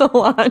 and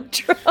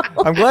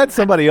cilantro. I'm glad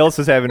somebody else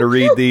is having to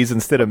read these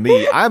instead of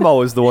me. I'm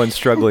always the one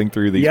struggling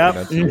through these.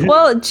 Yep.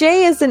 Well,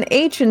 J is an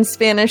H in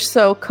Spanish,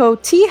 so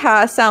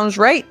cotija sounds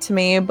right to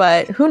me,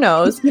 but who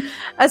knows?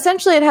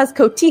 Essentially, it has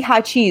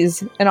cotija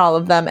cheese in all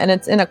of them, and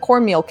it's in a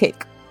cornmeal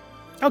cake.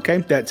 Okay,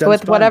 that sounds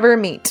with fun. Whatever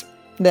meat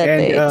that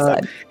they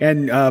said.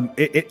 And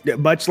it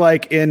much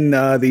like in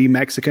the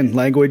Mexican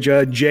language,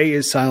 J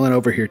is silent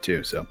over here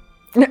too. So.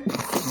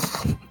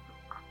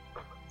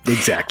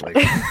 Exactly.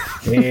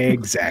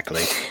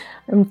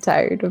 I'm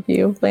tired of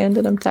you,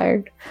 Landon. I'm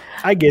tired.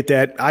 I get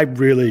that. I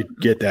really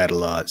get that a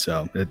lot.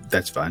 So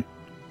that's fine.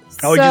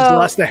 Oh, he just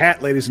lost the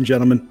hat, ladies and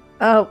gentlemen.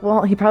 Oh,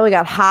 well, he probably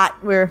got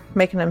hot. We're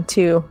making him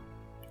too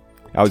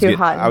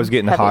hot. I was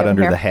getting hot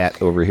under the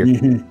hat over here.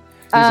 Mm-hmm.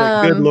 He's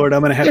like, good Lord, I'm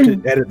going to have to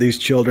edit these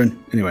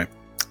children. Anyway.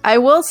 I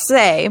will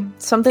say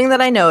something that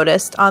I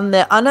noticed on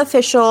the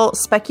unofficial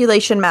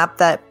speculation map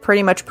that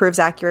pretty much proves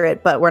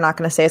accurate, but we're not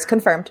going to say it's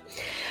confirmed.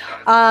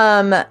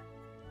 I'm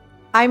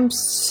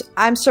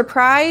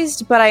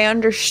surprised, but I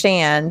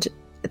understand.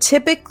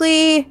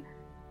 Typically,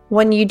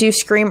 when you do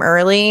Scream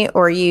early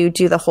or you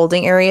do the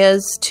holding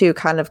areas to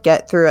kind of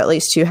get through at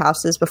least 2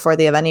 houses before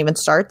the event even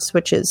starts,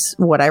 which is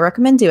what I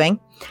recommend doing,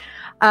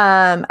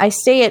 I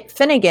stay at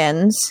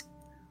Finnegan's,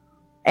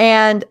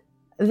 and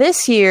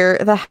this year,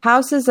 the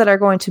houses that are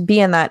going to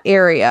be in that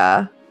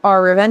area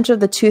are Revenge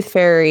of the Tooth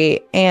Fairy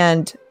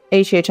and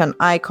HHN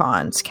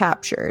Icons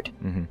captured.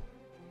 Mm-hmm.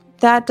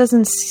 That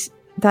doesn't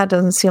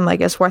seem like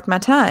it's worth my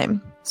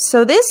time.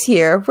 So this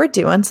year, we're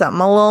doing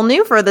something a little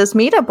new for this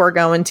meetup we're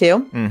going to.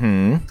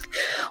 Mm-hmm.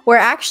 We're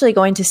actually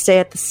going to stay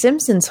at the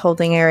Simpsons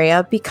holding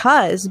area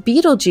because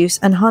Beetlejuice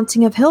and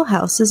Haunting of Hill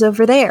House is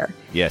over there.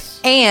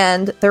 Yes.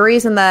 And the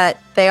reason that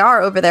they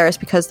are over there is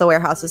because the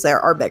warehouses there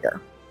are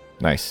bigger.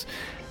 Nice.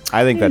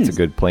 I think that's a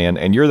good plan.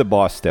 And you're the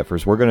boss,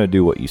 Steffers. We're going to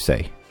do what you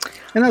say.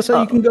 And also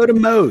you can go to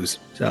Moe's.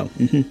 So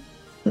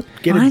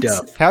get a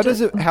dub.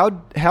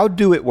 How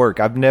do it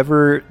work? I've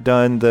never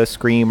done the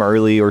Scream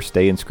early or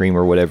stay in Scream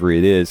or whatever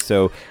it is.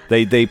 So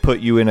they put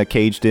you in a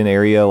caged in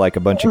area like a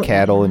bunch of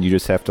cattle and you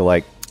just have to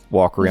like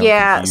walk around.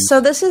 Yeah. confused. So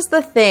this is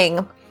the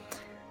thing.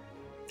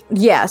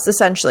 Yes,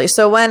 essentially.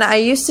 So when I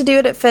used to do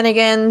it at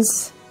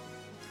Finnegan's,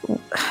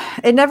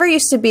 it never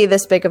used to be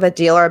this big of a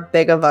deal or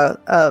big of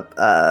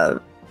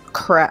a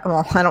crap.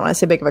 Well, I don't want to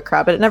say big of a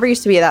crowd, but it never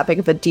used to be that big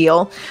of a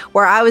deal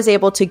where I was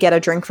able to get a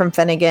drink from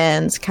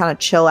Finnegan's, kind of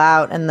chill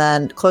out, and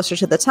then closer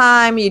to the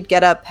time, you'd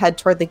get up, head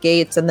toward the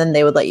gates, and then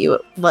they would let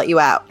you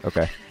out.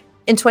 Okay.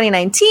 In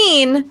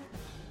 2019,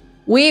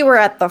 we were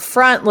at the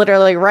front,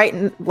 literally right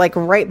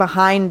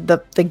behind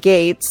the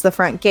gates, the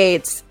front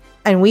gates,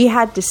 and we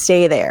had to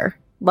stay there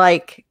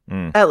Like,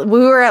 we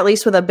were at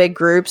least with a big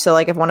group. So,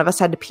 like, if one of us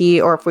had to pee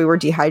or if we were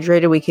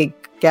dehydrated, we could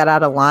get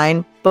out of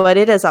line. But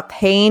it is a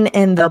pain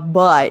in the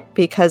butt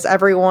because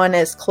everyone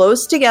is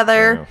close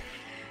together.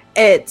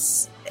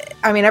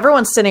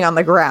 Everyone's sitting on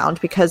the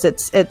ground because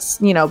it's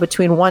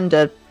between 1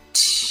 to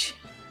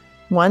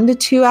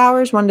 2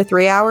 hours, 1 to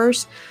 3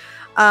 hours.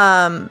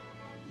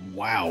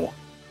 Wow.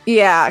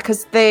 Yeah,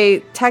 because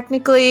the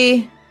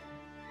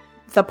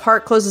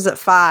park closes at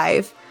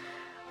 5,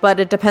 but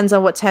it depends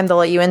on what time they'll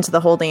let you into the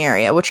holding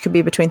area, which could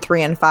be between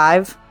 3 and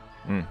 5.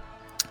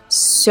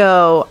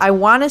 So I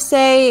want to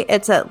say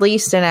it's at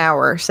least an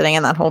hour sitting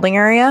in that holding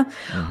area.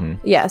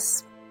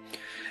 Yes.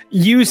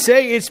 You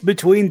say it's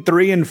between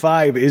 3 and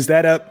 5. Is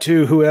that up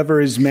to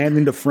whoever is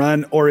manning the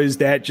front, or is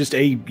that just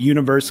a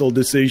universal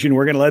decision?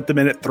 We're going to let them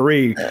in at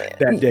 3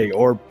 that day,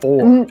 or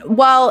 4?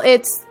 Well,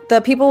 it's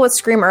the people with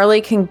Scream Early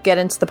can get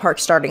into the park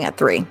starting at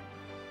 3.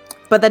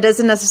 But that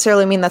doesn't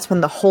necessarily mean that's when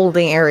the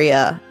holding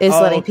area is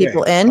letting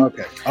people in.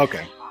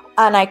 Okay.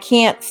 And I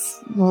can't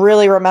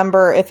really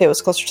remember if it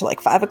was closer to like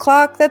 5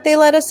 o'clock that they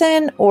let us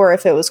in, or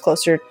if it was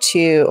closer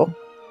to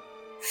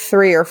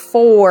 3 or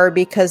 4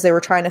 because they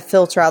were trying to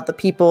filter out the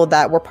people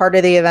that were part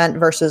of the event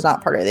versus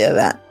not part of the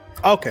event.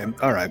 Okay.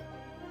 All right.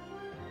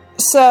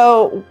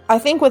 So I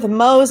think with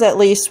Moe's, at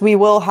least, we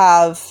will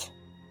have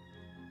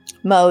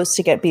Moe's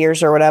to get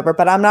beers or whatever,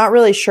 but I'm not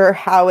really sure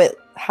how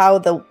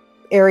the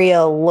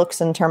area looks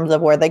in terms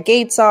of where the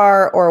gates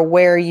are or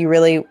where you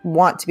really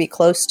want to be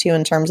close to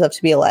in terms of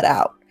to be let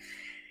out.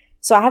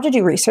 So I have to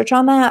do research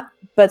on that,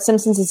 but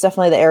Simpsons is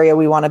definitely the area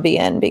we want to be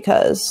in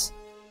because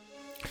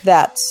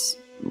that's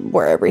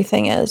where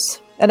everything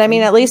is. And I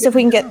mean, at least if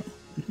we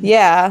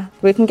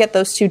can get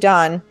those 2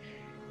 done,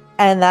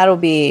 and that'll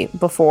be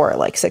before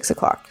like 6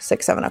 o'clock,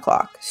 7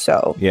 o'clock.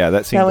 So yeah,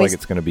 that seems like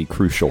it's going to be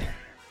crucial.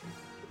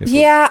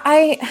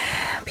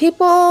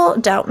 People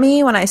doubt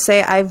me when I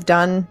say I've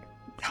done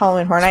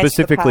Halloween Horror Nights.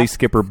 Specifically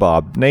Skipper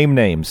Bob. Name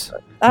names.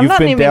 I'm You've not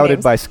been naming doubted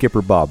names. by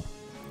Skipper Bob.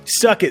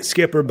 Suck it,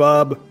 Skipper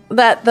Bob.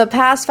 That the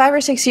past 5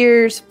 or 6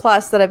 years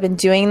plus that I've been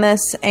doing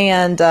this,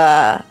 and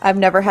I've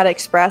never had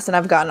Express, and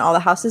I've gotten all the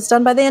houses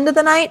done by the end of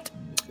the night.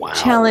 Wow.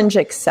 Challenge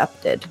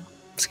accepted,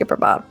 Skipper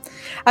Bob.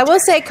 I will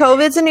say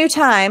COVID's a new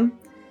time,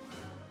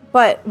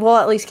 but we'll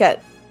at least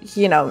get,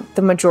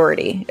 the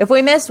majority. If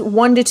we miss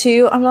 1 to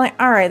 2, I'm like,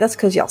 all right, that's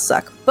because y'all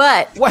suck.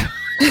 But What?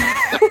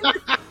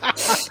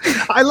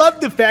 I love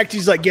the fact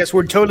he's like, yes,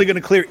 we're totally going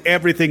to clear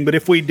everything, but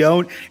if we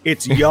don't,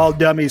 it's y'all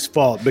dummies'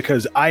 fault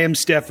because I am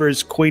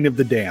Steffer's Queen of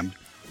the Damned.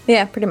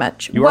 yeah, pretty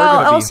much. You are gonna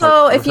Well, be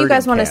also, if you hurting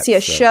guys want to cats, see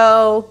a so.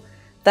 show,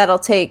 that'll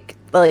take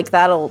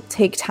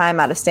time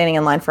out of standing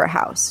in line for a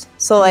house.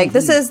 So like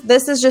this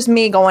is just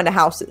me going to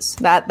houses.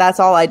 That's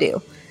all I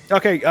do.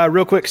 Okay,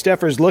 real quick,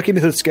 Steffer's looking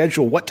at the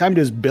schedule. What time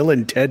does Bill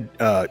and Ted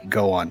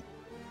go on?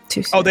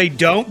 Too soon. Oh, they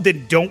don't?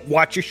 Then don't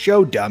watch a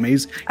show,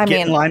 dummies.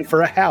 Get in line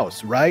for a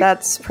house, right?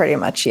 That's pretty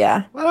much,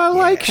 yeah. Well, I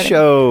like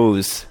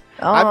shows.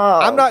 Oh,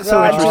 I'm not so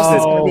God, interested.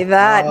 it's gonna be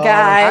that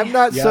guy. I'm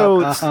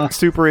not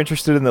super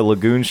interested in the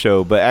Lagoon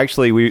show, but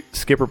actually,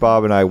 Skipper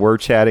Bob and I were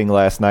chatting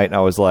last night, and I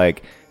was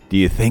like, "Do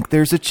you think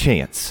there's a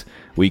chance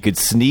we could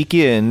sneak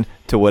in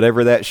to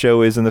whatever that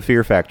show is in the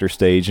Fear Factor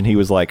stage?" And he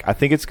was like, "I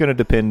think it's going to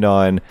depend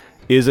on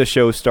is a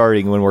show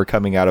starting when we're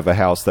coming out of a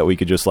house that we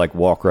could just like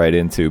walk right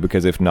into,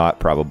 because if not,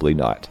 probably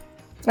not."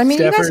 I mean,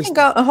 you guys Steffers. can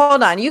go.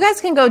 Hold on, you guys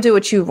can go do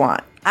what you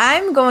want.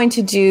 I'm going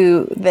to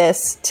do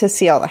this to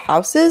see all the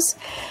houses,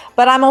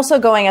 but I'm also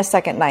going a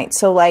second night.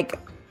 So like,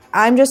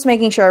 I'm just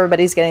making sure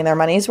everybody's getting their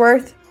money's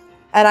worth.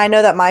 And I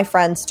know that my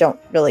friends don't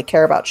really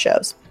care about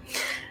shows.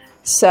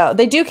 So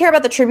they do care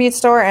about the tribute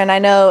store. And I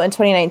know in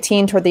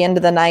 2019, toward the end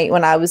of the night,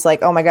 when I was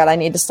like, oh my God, I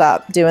need to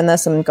stop doing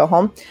this and go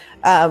home.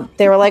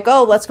 They were like,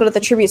 oh, let's go to the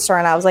tribute store.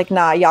 And I was like,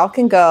 nah, y'all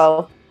can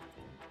go.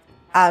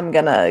 I'm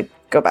going to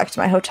go back to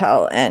my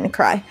hotel and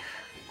cry.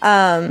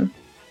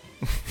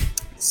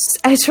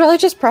 It's really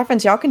just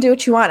preference. Y'all can do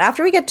what you want.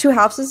 After we get 2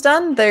 houses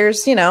done,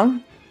 there's,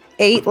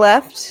 8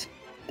 left.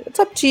 It's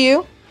up to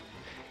you.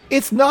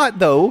 It's not,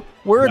 though.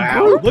 We're a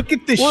group. Look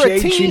at the We're a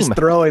shade she's team.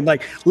 throwing.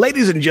 Like,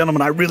 ladies and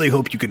gentlemen, I really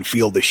hope you can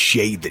feel the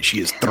shade that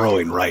she is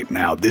throwing right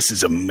now. This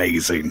is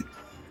amazing.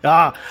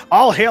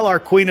 All hail our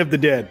Queen of the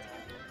Dead.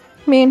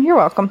 I mean, you're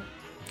welcome.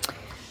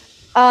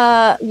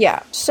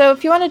 Yeah. So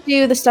if you want to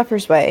do the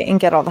Steffers way and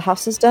get all the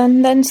houses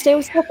done, then stay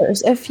with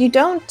Steffers. If you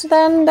don't,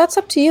 then that's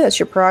up to you. That's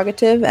your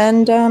prerogative.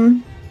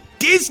 And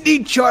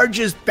Disney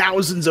charges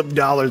thousands of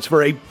dollars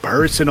for a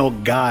personal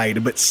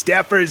guide, but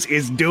Steffers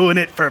is doing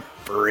it for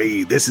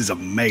free. This is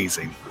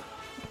amazing.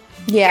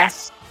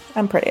 yes,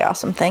 I'm pretty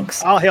awesome.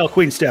 Thanks. All hail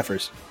Queen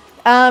Steffers.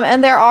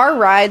 And there are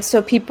rides,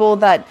 so people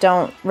that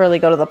don't really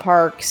go to the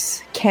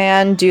parks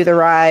can do the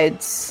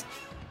rides.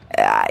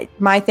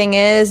 My thing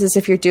is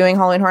if you're doing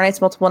Halloween Horror Nights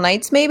multiple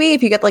nights, maybe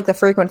if you get like the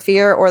Frequent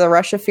Fear or the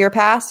Rush of Fear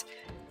pass,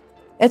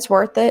 it's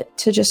worth it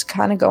to just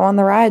kind of go on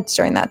the rides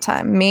during that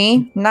time.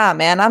 Me, nah,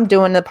 man, I'm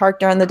doing the park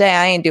during the day.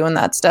 I ain't doing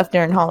that stuff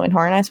during Halloween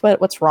Horror Nights.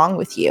 What's wrong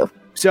with you?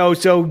 So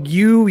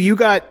you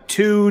got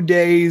 2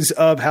 days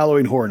of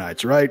Halloween Horror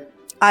Nights, right?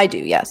 I do,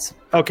 yes.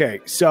 Okay,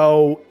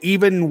 so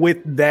even with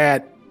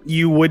that,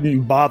 you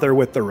wouldn't bother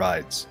with the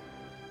rides.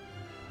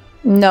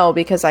 No,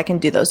 because I can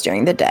do those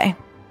during the day.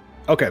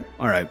 Okay,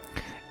 all right.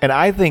 And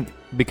I think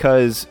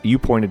because you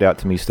pointed out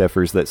to me,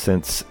 Steffers, that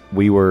since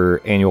we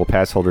were annual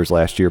pass holders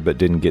last year but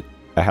didn't get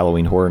a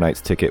Halloween Horror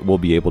Nights ticket, we'll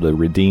be able to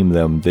redeem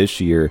them this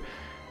year.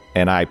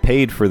 And I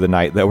paid for the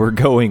night that we're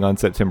going on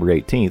September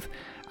 18th.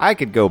 I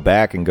could go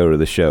back and go to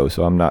the show,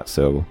 so I'm not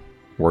so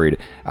worried.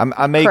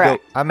 I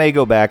may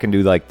go back and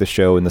do like the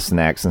show and the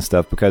snacks and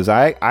stuff because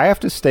I have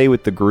to stay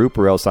with the group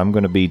or else I'm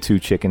going to be too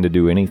chicken to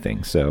do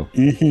anything. So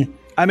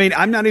I mean,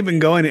 I'm not even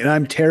going and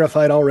I'm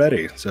terrified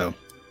already. So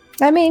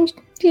I mean,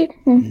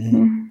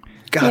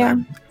 God, yeah.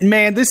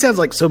 Man, this sounds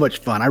like so much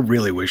fun. I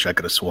really wish I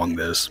could have swung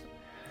this.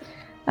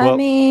 Well, I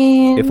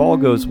mean, if all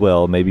goes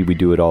well, maybe we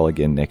do it all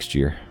again next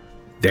year.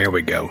 There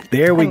we go.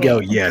 There we go.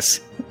 Yes.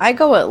 I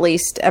go at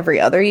least every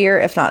other year,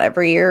 if not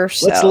every year.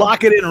 So. Let's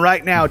lock it in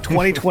right now.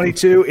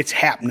 2022, it's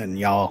happening,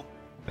 y'all.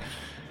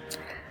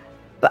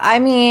 But I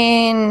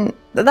mean,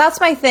 that's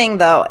my thing,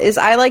 though, is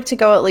I like to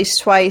go at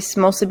least twice,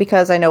 mostly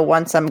because I know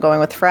once I'm going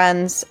with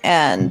friends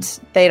and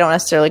they don't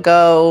necessarily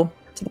go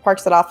to the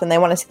parks that often. They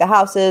want to see the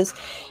houses.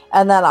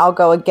 And then I'll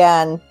go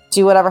again,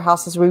 do whatever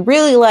houses we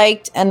really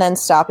liked, and then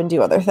stop and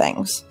do other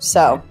things.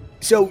 So,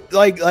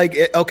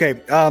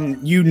 okay,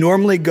 you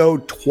normally go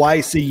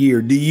twice a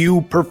year. Do you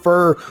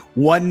prefer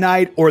one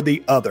night or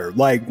the other?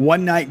 Like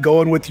one night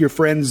going with your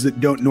friends that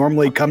don't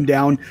normally come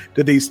down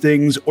to these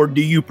things, or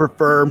do you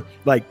prefer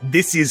like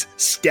this is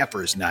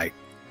Steffer's night?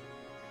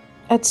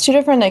 it's two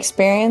different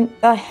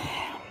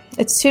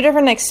It's two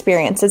different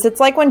experiences.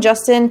 It's like when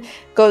Justin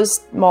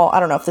goes, well, I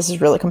don't know if this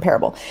is really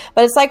comparable,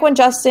 but it's like when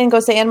Justin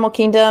goes to Animal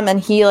Kingdom and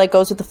he like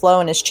goes with the flow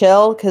and is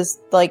chill because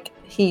like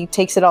he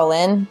takes it all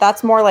in.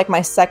 That's more like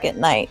my second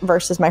night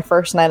versus my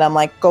first night. I'm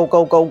like, go,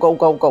 go, go, go,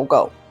 go, go,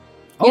 go.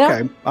 You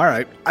Okay. know? All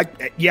right.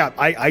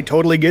 I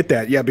totally get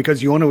that. Yeah.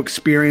 Because you want to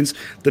experience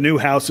the new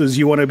houses.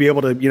 You want to be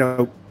able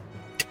to,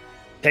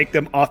 take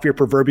them off your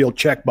proverbial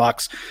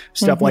checkbox,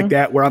 stuff like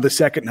that. Where on the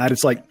second night,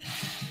 it's like,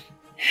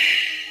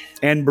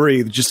 and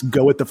breathe, just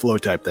go with the flow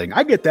type thing.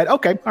 I get that.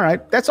 Okay. All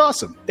right. That's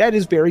awesome. That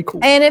is very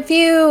cool. And if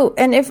you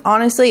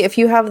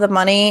have the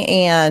money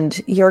and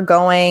you're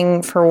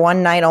going for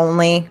one night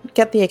only,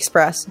 get the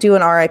express, do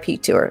an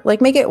RIP tour,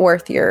 like make it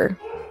worth your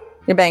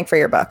bang for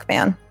your buck,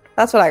 man.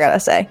 That's what I gotta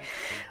say.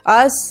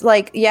 Us,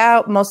 like,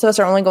 yeah, most of us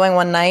are only going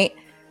one night,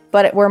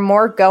 but we're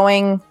more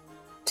going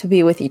to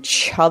be with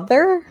each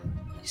other.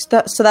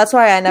 So that's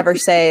why I never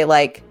say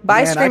like,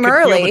 buy Scream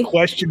early. Feel the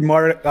question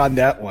mark on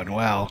that one.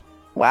 Wow.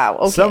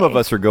 Okay. Some of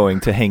us are going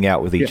to hang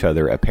out with each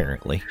other,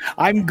 apparently.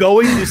 I'm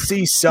going to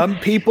see some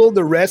people.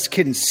 The rest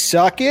can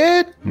suck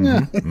it.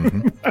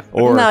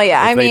 Or No,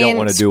 yeah, if I they don't mean-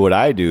 want to do what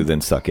I do,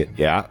 then suck it.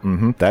 Yeah,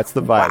 that's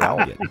the vibe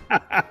I'll get.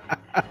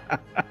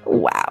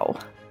 Wow.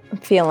 I'm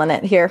feeling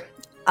it here.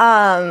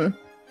 That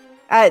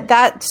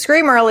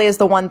Scream early is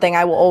the one thing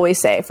I will always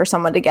say for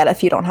someone to get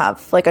if you don't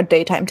have like a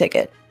daytime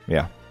ticket.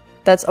 Yeah.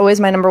 That's always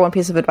my number one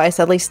piece of advice.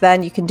 At least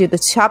then you can do the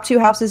top two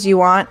houses you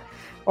want,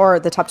 or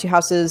the top two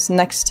houses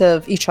next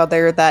to each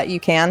other that you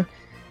can.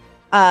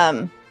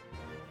 But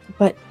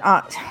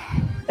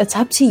it's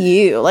up to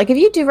you. Like if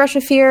you do Rush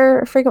of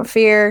Fear, Frequent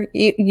Fear,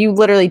 you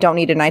literally don't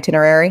need an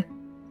itinerary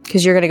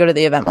because you're going to go to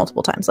the event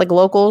multiple times. Like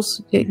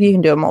locals, you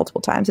can do it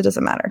multiple times. It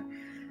doesn't matter.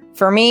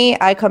 For me,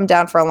 I come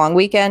down for a long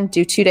weekend,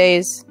 do 2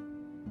 days.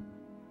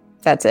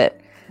 That's it.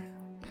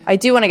 I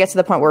do want to get to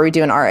the point where we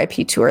do an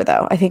RIP tour,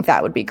 though. I think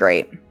that would be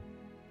great.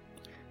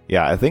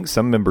 Yeah, I think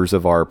some members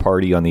of our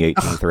party on the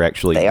 18th are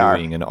actually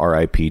doing an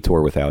RIP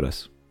tour without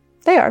us.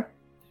 They are.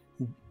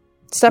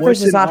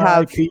 Steffers does not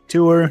have RIP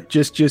tour.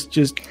 Just.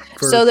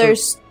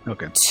 There's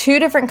two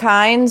different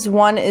kinds.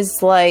 One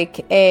is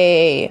like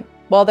they're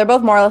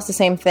both more or less the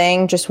same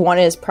thing. Just one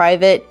is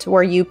private,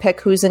 where you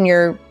pick who's in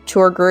your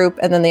tour group,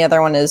 and then the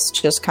other one is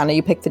just kind of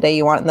you pick the day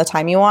you want and the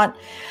time you want.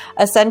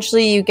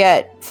 Essentially, you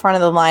get front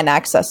of the line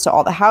access to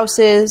all the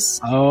houses.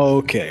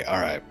 Okay, all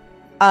right.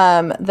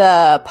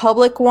 The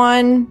public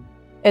one,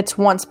 it's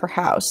once per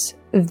house.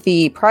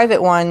 The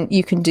private one,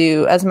 you can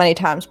do as many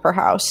times per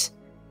house.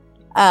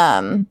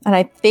 And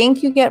I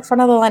think you get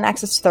front of the line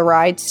access to the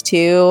rides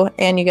too,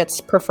 and you get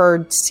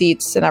preferred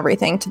seats and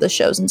everything to the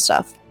shows and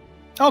stuff.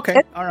 Okay,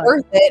 It's all right.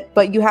 worth it,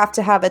 but you have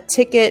to have a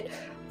ticket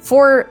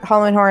for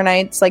Halloween Horror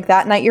Nights, like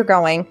that night you're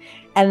going,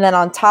 and then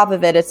on top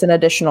of it, it's an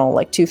additional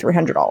like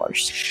 $200-$300.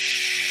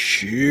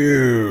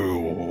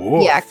 Shoo.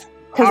 Yeah,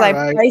 because All I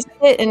right. priced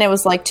it and it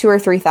was like $2,000 or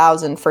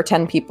 $3,000 for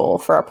 10 people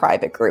for a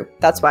private group.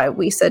 That's why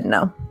we said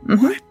no.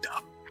 Mhm. What the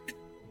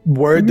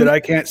word that I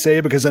can't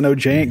say because I know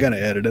Jay ain't gonna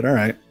edit it. All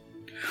right.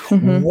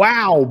 Mhm.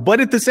 Wow. But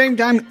at the same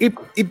time,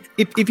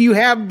 if you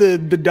have the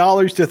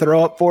dollars to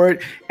throw up for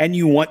it and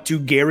you want to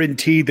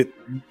guarantee that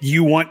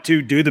you want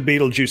to do the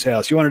Beetlejuice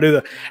house, you want to do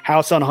the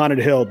house on Haunted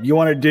Hill, you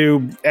want to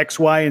do X,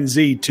 Y, and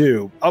Z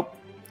too. Oh,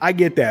 I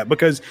get that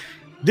because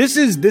this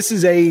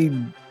is a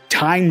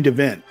timed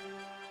event.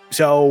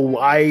 So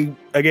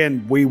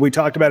we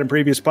talked about in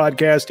previous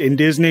podcast in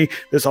Disney.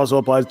 This also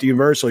applies to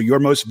Universal. Your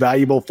most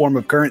valuable form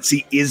of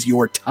currency is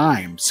your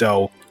time.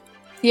 So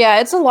yeah,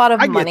 it's a lot of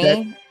I get money.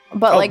 that.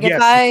 But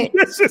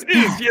yes, it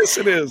is. Yes,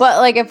 it is. But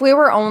like if we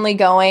were only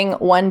going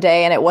one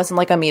day and it wasn't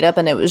like a meetup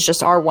and it was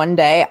just our one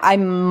day, I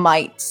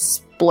might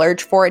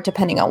splurge for it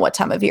depending on what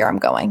time of year I'm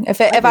going.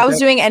 If I was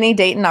doing any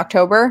date in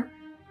October,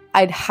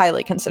 I'd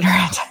highly consider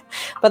it.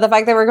 But the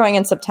fact that we're going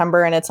in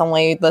September and it's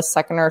only the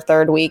second or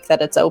third week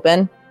that it's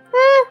open,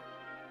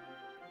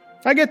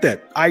 I get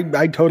that.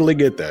 I totally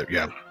get that.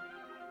 Yeah.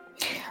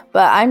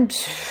 But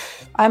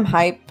I'm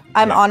hype.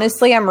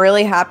 I'm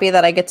really happy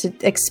that I get to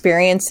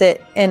experience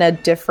it in a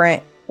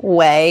different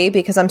way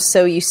because I'm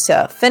so used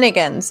to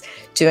Finnegan's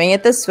doing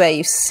it this way.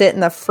 You sit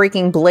in the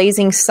freaking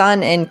blazing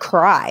sun and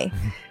cry.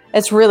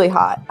 It's really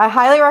hot. I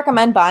highly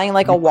recommend buying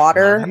like a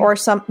water or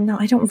something. No,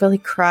 I don't really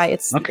cry.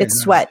 It's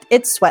sweat.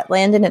 It's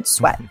sweatland and it's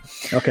sweat.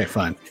 Okay,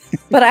 fine.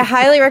 But I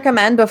highly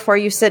recommend before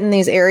you sit in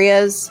these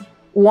areas,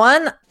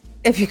 one,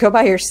 if you go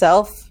by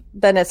yourself,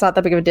 then it's not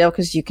that big of a deal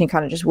because you can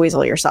kind of just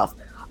weasel yourself.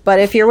 But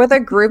if you're with a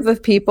group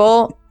of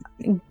people,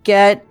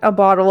 get a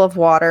bottle of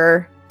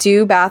water,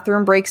 do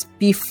bathroom breaks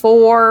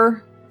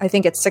before, I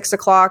think it's 6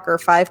 o'clock or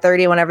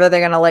 5:30, whenever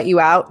they're going to let you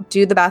out.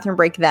 Do the bathroom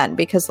break then,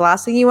 because the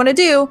last thing you want to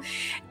do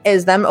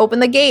is them open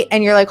the gate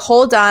and you're like,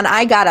 hold on,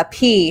 I gotta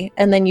pee.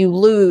 And then you're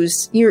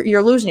losing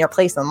your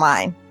place in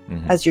line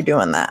as you're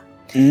doing that.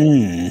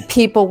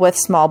 People with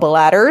small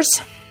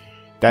bladders,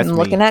 That's I'm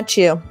me. looking at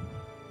you.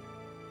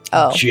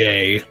 Oh,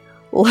 Jay.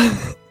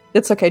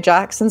 It's okay.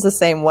 Jackson's the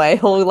same way.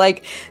 He'll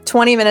like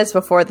 20 minutes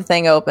before the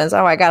thing opens.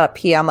 Oh, I gotta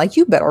pee. I'm like,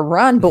 you better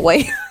run,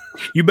 boy.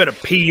 You better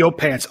pee your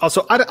pants.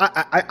 Also,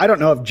 I don't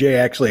know if Jay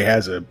actually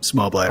has a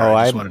small bladder.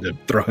 I just wanted to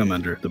throw him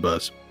under the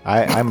bus.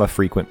 I'm a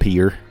frequent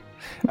peer.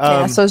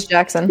 Yeah, so's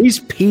Jackson. He's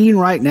peeing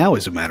right now,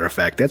 as a matter of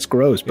fact. That's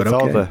gross, but it's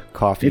okay. all the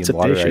coffee It's and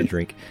water I efficient.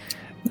 drink.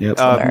 Yep.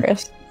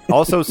 Hilarious.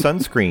 Also,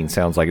 sunscreen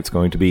sounds like it's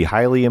going to be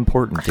highly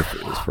important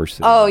for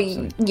Oh,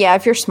 yeah,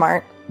 if you're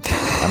smart.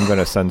 I'm going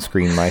to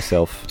sunscreen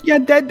myself. Yeah,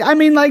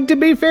 to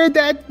be fair,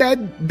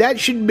 that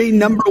should be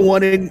number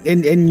one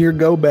in your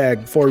go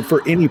bag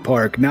for any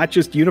park, not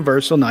just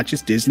Universal, not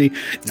just Disney,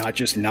 not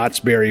just Knott's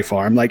Berry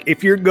Farm. Like,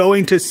 if you're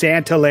going to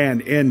Santa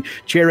Land in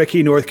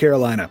Cherokee, North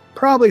Carolina,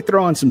 probably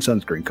throw on some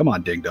sunscreen. Come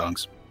on, ding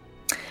dongs.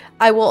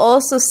 I will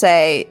also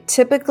say,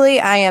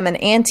 typically, I am an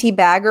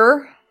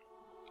anti-bagger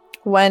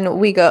when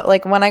we go.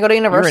 Like, when I go to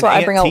Universal,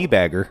 I bring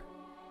anti-bagger.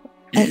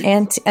 an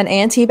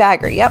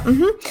anti-bagger. Yep.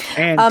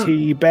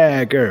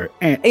 Anti-bagger.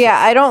 Yeah,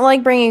 I don't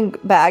like bringing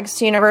bags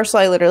to Universal.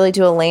 I literally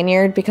do a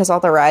lanyard because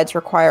all the rides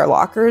require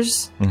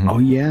lockers. Oh,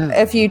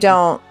 yeah. If you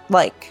don't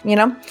but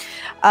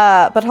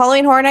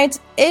Halloween Horror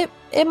Nights, it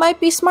might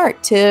be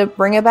smart to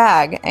bring a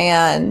bag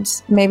and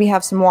maybe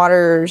have some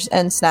waters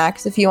and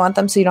snacks if you want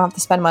them, so you don't have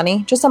to spend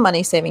money. Just a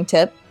money-saving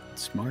tip.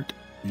 Smart.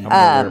 I'm going to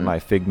wear my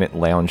Figment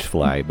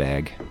Loungefly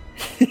bag.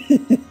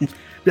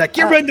 Like,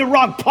 you're in the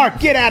wrong park.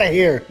 Get out of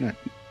here.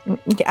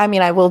 I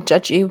mean, I will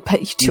judge you, but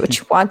you do what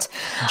you want.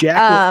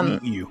 Jack will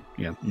eat you.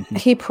 Yeah.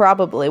 He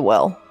probably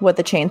will with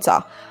the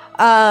chainsaw.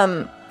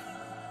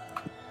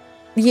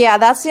 Yeah,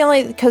 that's the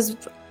only, because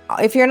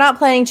if you're not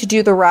planning to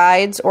do the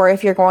rides, or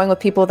if you're going with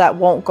people that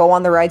won't go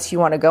on the rides you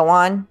want to go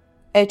on,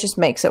 it just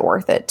makes it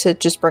worth it to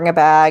just bring a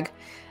bag.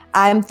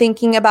 I'm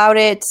thinking about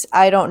it.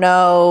 I don't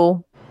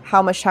know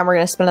how much time we're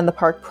going to spend in the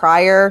park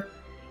prior.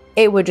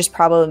 It would just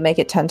probably make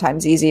it 10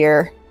 times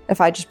easier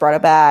if I just brought a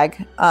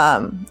bag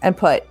and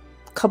put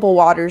a couple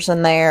waters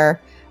in there,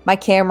 my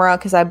camera,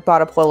 because I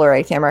bought a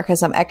Polaroid camera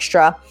because I'm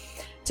extra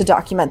to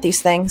document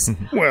these things.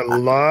 Well,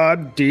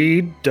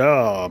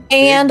 la-dee-da.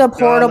 And a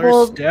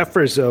portable...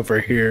 Steffers over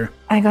here.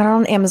 I got it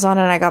on Amazon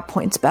and I got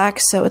points back,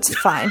 so it's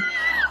fine.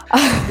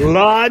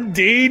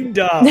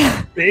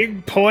 La-dee-da.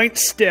 Big point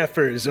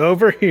Steffers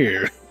over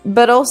here.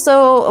 But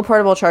also, a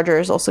portable charger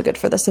is also good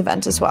for this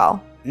event as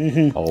well.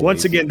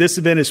 Once again, this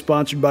event is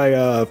sponsored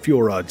by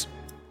Fuel Rods.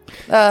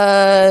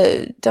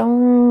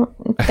 Don't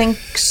think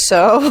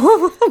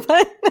so.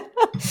 But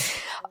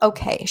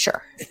okay,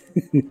 sure.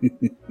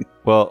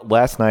 Well,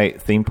 last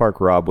night, Theme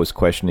Park Rob was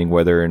questioning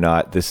whether or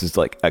not this is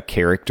like a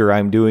character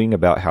I'm doing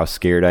about how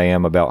scared I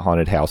am about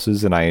haunted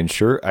houses, and I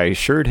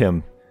assured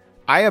him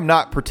I am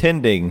not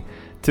pretending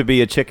to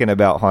be a chicken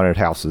about haunted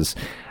houses.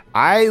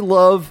 I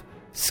love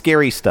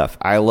scary stuff.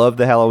 I love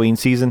the Halloween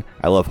season.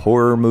 I love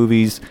horror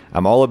movies.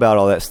 I'm all about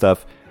all that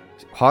stuff.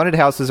 Haunted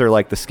houses are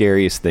like the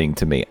scariest thing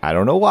to me. I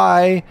don't know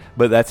why,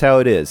 but that's how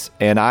it is.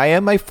 And I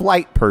am a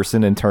flight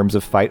person in terms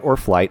of fight or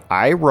flight.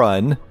 I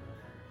run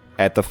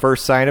at the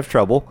first sign of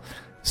trouble.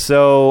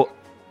 So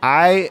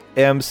I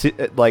am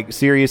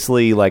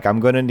seriously, like,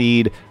 I'm going to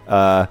need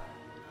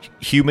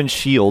human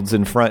shields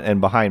in front and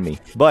behind me.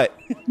 But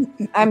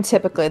I'm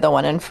typically the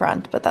one in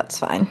front, but that's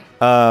fine.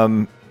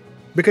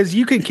 Because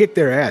you can kick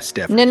their ass,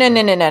 Stephanie. No.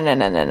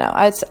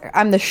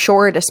 I'm the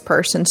shortest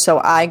person, so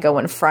I go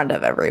in front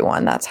of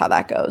everyone. That's how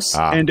that goes.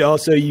 And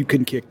also, you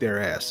can kick their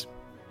ass.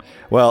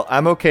 Well,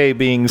 I'm okay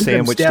being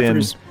sandwiched in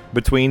Steffers.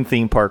 between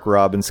Theme Park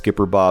Rob and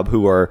Skipper Bob,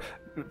 who are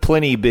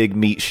plenty big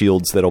meat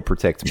shields that'll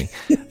protect me.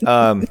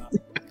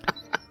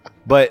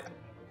 But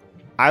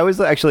I'm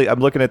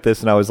looking at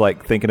this and I was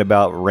like thinking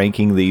about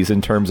ranking these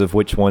in terms of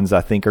which ones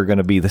I think are going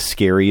to be the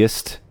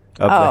scariest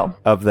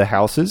of the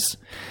houses.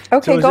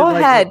 Okay, So go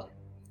ahead.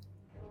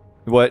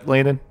 What,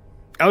 Landon?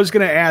 I was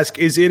going to ask,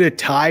 is it a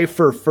tie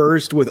for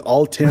first with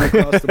all 10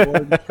 across the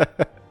board?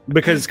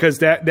 Because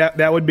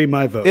that would be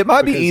my vote. It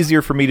might be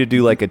easier for me to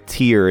do like a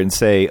tier and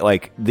say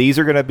like these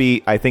are going to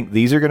be. I think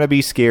these are going to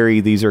be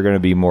scary. These are going to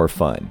be more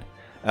fun.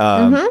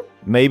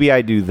 Maybe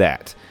I do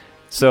that.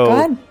 Go So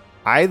ahead.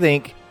 I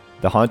think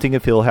The Haunting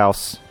of Hill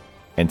House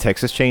and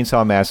Texas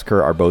Chainsaw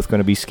Massacre are both going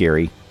to be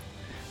scary.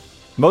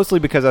 Mostly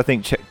because I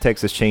think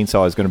Texas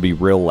Chainsaw is going to be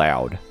real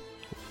loud.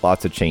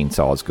 Lots of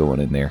chainsaws going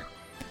in there.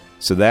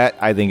 So that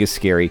I think is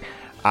scary.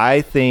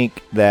 I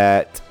think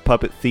that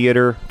Puppet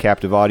Theater,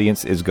 Captive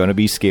Audience, is going to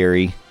be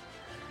scary.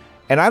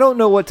 And I don't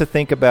know what to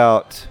think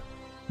about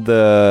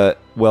the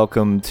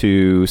Welcome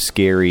to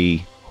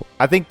Scary.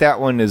 I think that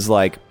one is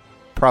like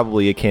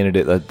probably a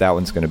candidate that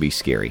one's going to be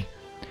scary.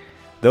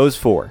 Those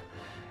 4.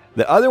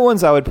 The other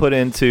ones I would put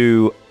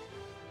into,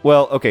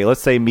 well, okay,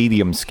 let's say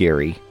medium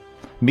scary.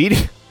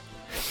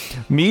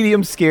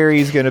 Medium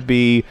scary is going to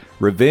be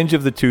Revenge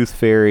of the Tooth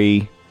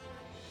Fairy.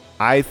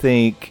 I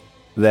think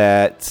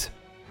that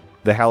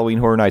the Halloween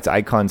Horror Nights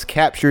Icons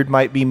Captured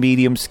might be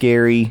medium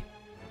scary.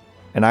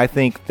 And I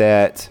think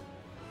that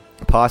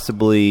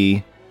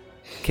possibly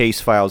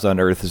Case Files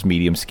Unearthed is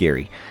medium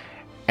scary.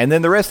 And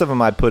then the rest of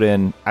them I'd put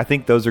in, I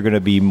think those are going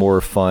to be more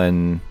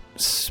fun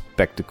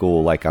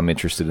spectacle. Like I'm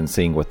interested in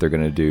seeing what they're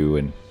going to do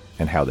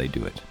and how they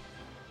do it.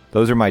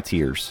 Those are my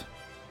tiers.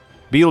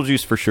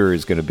 Beetlejuice for sure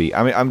is going to be,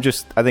 I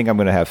think I'm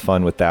going to have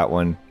fun with that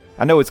one.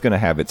 I know it's going to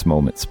have its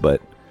moments,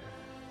 but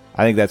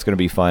I think that's going to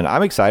be fun.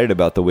 I'm excited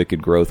about the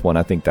Wicked Growth one.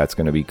 I think that's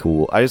going to be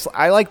cool.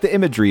 I like the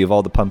imagery of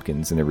all the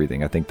pumpkins and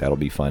everything. I think that'll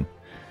be fun.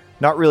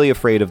 Not really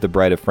afraid of the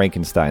Bride of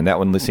Frankenstein. That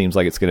one seems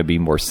like it's going to be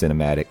more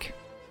cinematic.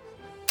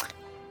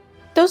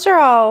 Those are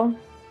all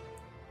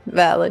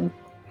valid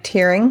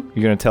tiering.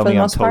 You're going to tell for me the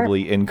I'm most part.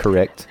 totally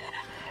incorrect?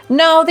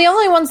 No, the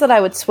only ones that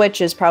I would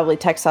switch is probably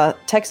Texas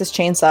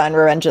Chainsaw and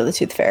Revenge of the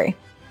Tooth Fairy.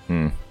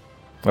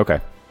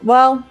 Okay.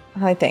 Well,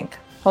 I think.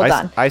 Hold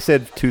on. I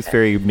said Tooth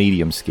Fairy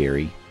medium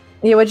scary.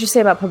 Yeah, what'd you say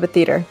about Puppet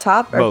Theater?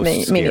 Top or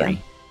Most scary. medium?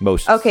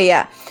 Most. Okay,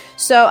 yeah.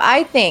 So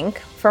I think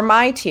for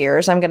my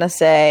tiers, I'm going to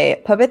say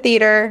Puppet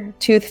Theater,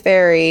 Tooth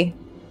Fairy,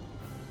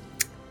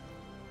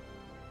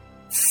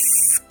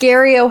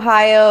 Scary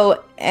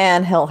Ohio,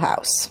 and Hill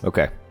House.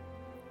 Okay.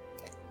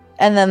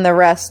 And then the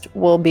rest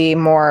will be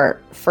more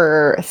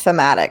for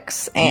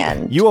thematics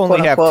and You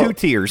only have quote-unquote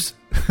 2 tiers.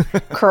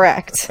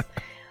 correct.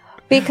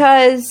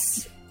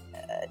 Because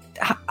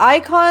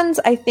Icons,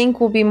 I think,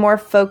 will be more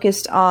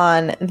focused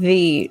on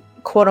the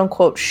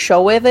quote-unquote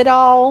show of it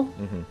all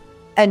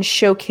and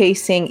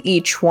showcasing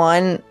each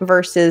one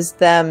versus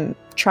them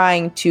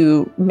trying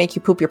to make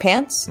you poop your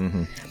pants.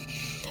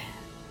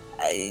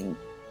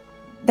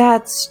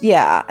 That's,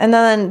 yeah. And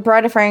then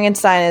Bride of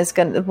Frankenstein is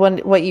going to,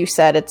 what you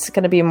said, it's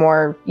going to be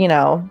more, you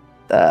know,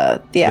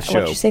 what did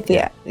you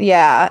say?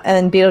 Yeah.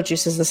 And then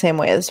Beetlejuice is the same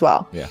way as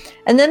well. Yeah.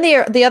 And then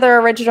the other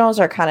originals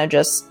are kind of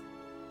just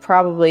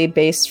probably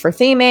based for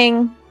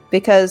theming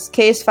because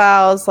Case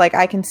Files, like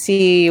I can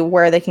see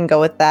where they can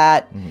go with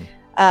that.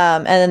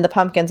 And then the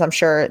pumpkins, I'm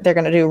sure they're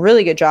going to do a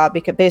really good job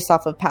because based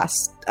off of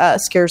past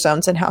scare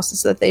zones and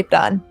houses that they've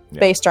done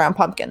based around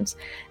pumpkins.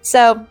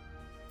 So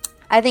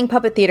I think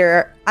Puppet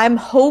Theater, I'm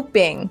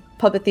hoping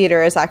Puppet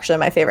Theater is actually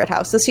my favorite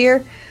house this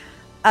year.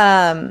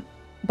 But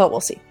we'll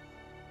see.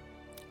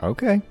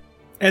 Okay.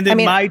 And then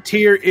my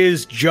tier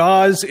is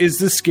Jaws is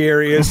the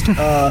scariest.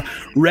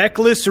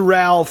 Reckless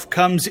Ralph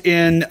comes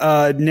in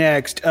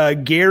next.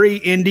 Gary,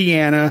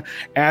 Indiana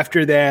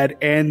after that.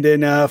 And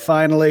then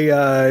finally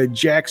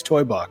Jack's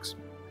Toy Box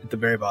at the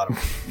very bottom.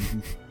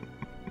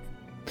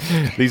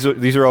 These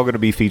are all going to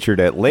be featured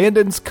at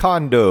Landon's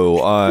condo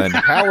on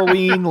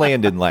Halloween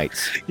Landon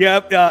Lights.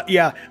 Yep.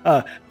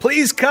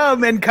 Please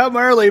come and come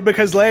early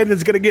because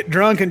Landon's going to get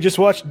drunk and just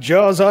watch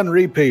Jaws on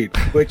repeat.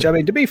 Which, I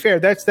mean, to be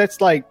fair,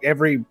 that's like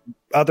every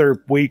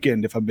other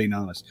weekend, if I'm being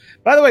honest.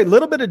 By the way, a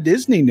little bit of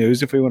Disney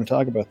news, if we want to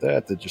talk about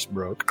that just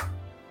broke.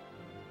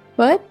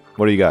 What?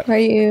 What do you got? Are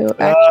you?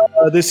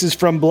 This is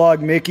from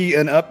Blog Mickey.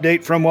 An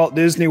update from Walt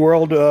Disney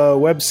World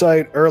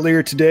website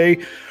earlier today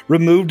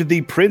removed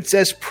the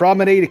Princess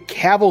Promenade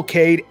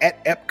Cavalcade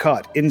at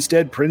Epcot.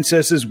 Instead,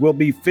 princesses will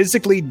be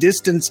physically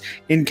distanced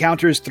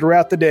encounters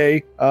throughout the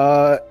day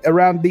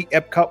around the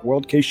Epcot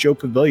World Case Show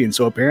Pavilion.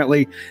 So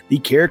apparently the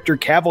character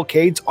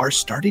cavalcades are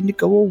starting to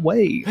go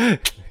away.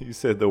 You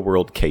said the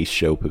World Case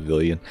Show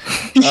Pavilion.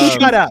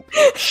 Shut up.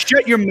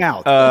 Shut your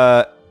mouth.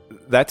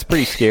 That's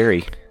pretty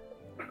scary.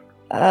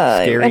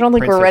 I don't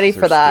think we're ready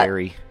for that.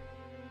 Scary.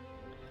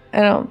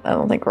 I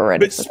don't think we're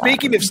ready But for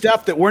speaking that. of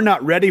stuff that we're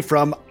not ready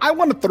from, I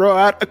want to throw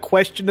out a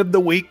question of the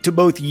week to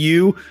both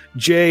you,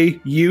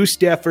 Jay, you,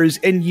 Steffers,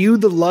 and you,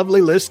 the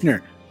lovely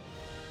listener.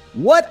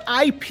 What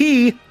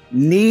IP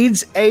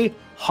needs a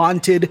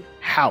haunted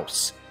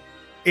house?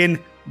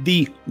 In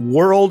the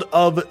world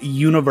of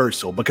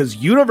Universal, because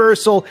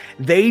Universal,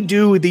 they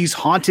do these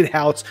haunted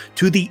house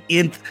to the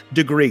nth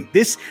degree.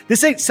 This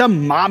ain't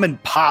some mom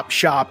and pop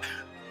shop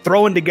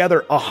throwing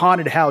together a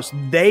haunted house.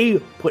 They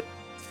put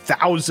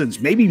thousands,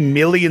 maybe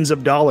millions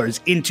of dollars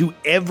into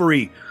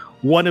every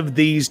one of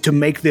these to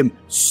make them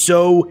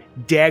so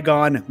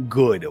daggone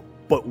good.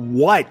 But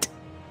what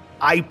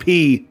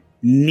IP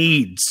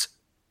needs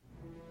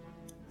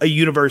a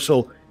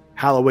Universal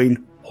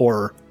Halloween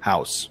horror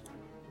house?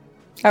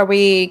 Are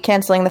we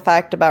canceling the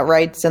fact about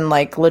rights and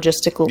like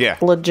logistical? Yeah.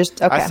 Okay.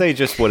 I say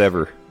just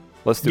whatever.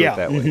 Let's do it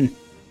that way.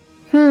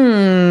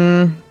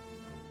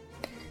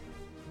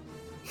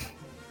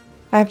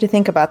 I have to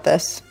think about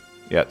this.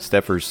 Yeah,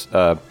 Steffers,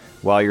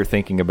 while you're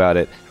thinking about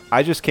it,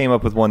 I just came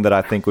up with one that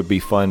I think would be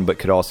fun but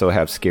could also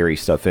have scary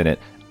stuff in it.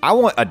 I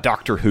want a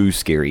Doctor Who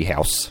scary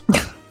house.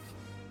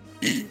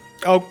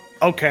 Oh,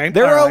 okay.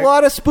 There All are right. a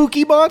lot of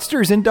spooky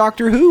monsters in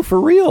Doctor Who,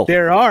 for real.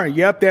 There are.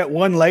 Yep, that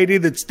one lady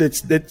that's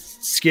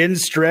skin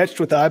stretched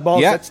with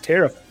eyeballs. Yeah. That's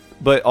terrifying.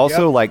 But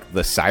also, like,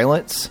 the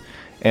silence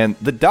and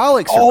the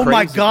Daleks are Oh crazy.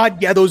 my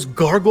God! Yeah, those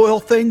gargoyle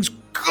things.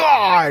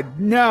 God,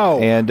 no.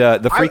 And the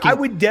freaking... I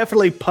would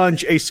definitely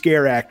punch a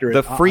scare actor. the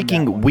on that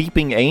freaking one.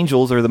 weeping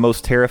angels are the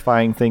most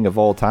terrifying thing of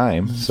all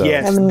time. So.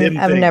 Yes. I've them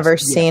things, never yeah.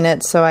 seen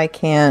it, so I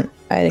can't.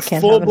 I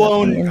can't. Full have an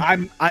blown.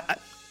 opinion.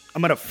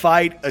 I'm gonna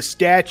fight a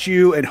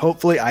statue, and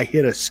hopefully I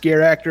hit a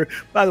scare actor.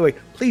 By the way,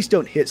 please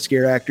don't hit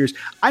scare actors.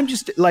 I'm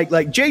just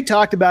like Jay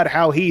talked about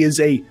how he is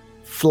a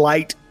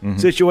flight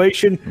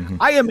situation.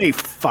 I am a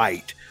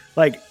fight.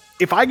 Like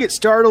if I get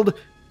startled,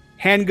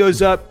 hand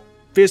goes up,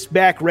 fist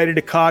back, ready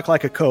to cock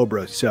like a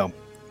cobra. So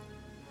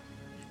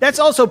that's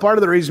also part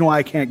of the reason why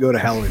I can't go to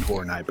Halloween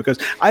Horror Night, because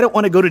I don't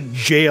want to go to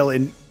jail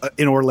in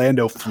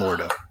Orlando,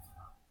 Florida.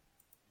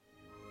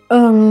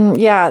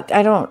 Yeah,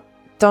 I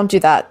don't do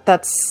that.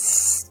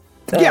 That's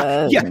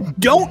Yeah.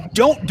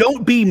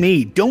 Don't be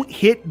me. Don't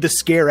hit the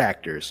scare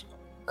actors.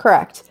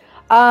 correct.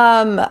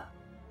 What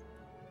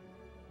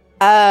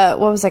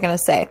was I going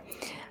to say?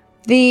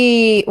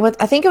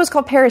 I think it was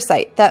called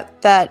Parasite.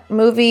 That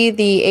movie,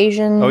 the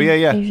Asian. Oh,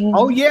 yeah. Asian-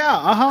 Oh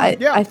yeah,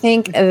 yeah. I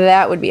think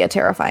that would be a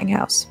terrifying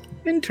house.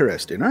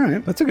 Interesting. All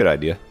right. That's a good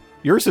idea.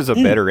 Yours is a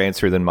better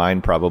answer than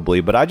mine,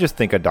 probably, but I just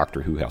think a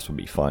Doctor Who house would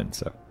be fun.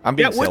 So I'm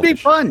being That would be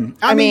selfish. fun.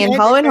 I mean,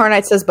 Halloween Horror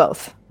Nights says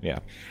both. Yeah.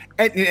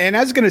 And I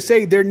was going to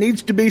say, there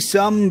needs to be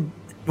some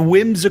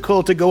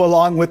whimsical to go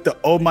along with the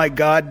 "oh my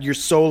God, your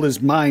soul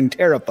is mine"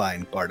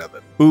 terrifying part of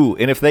it. Ooh,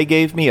 and if they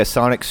gave me a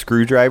sonic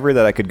screwdriver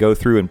that I could go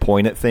through and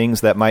point at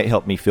things, that might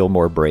help me feel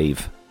more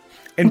brave.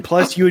 And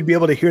plus, you would be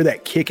able to hear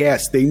that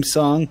kick-ass theme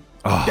song.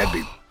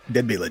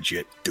 That'd be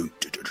legit.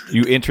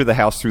 You enter the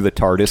house through the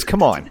TARDIS.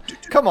 Come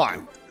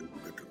on.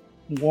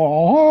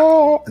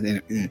 Whoa.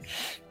 And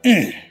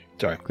then,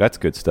 sorry. That's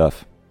good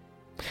stuff.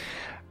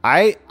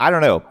 I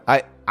don't know.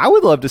 I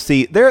would love to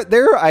see there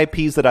are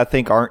IPs that I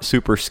think aren't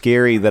super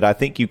scary that I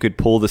think you could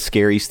pull the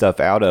scary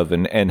stuff out of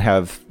and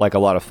have like a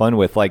lot of fun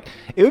with. Like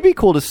it would be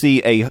cool to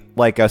see a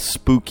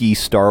spooky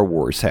Star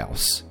Wars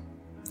house.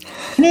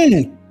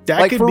 That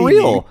Like could for be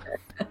real.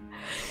 neat.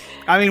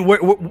 I mean,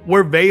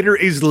 where Vader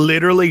is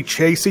literally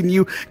chasing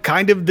you,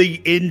 kind of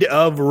the end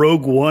of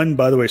Rogue One.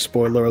 By the way,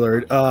 spoiler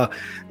alert.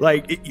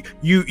 Like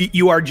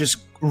you are just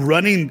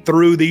running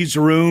through these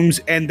rooms,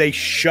 and they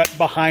shut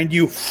behind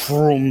you.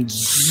 From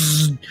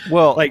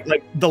Well, like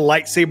the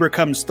lightsaber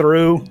comes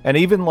through. and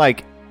even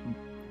like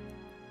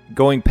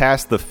going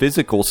past the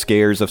physical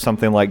scares of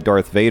something like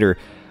Darth Vader,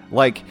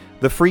 like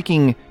the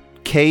freaking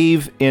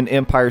cave in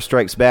Empire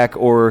Strikes Back,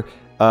 or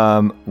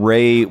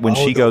Rey when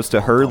she goes to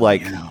her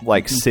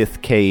like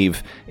Sith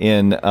cave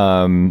in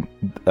The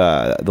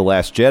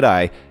Last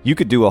Jedi. You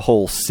could do a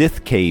whole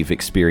Sith cave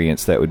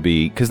experience. That would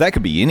be, because that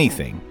could be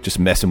anything, just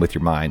messing with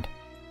your mind.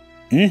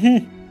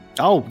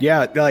 Oh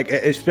yeah, like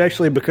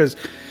especially because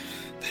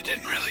they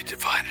didn't really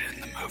define it in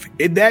the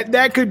movie.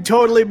 That could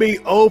totally be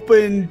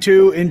open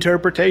to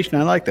interpretation.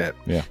 I like that.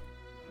 Yeah.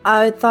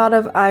 I thought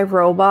of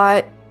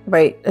iRobot.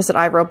 Wait, is it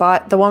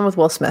iRobot? The one with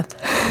Will Smith.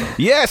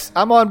 Yes,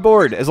 I'm on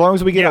board. As long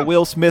as we get Yeah. a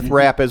Will Smith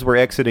rap as we're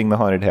exiting the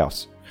haunted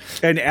house.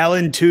 And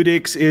Alan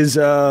Tudyk is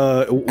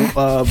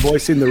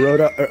voicing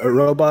the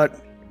robot.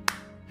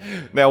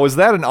 Now, was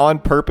that an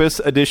on-purpose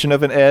addition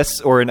of an S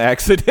or an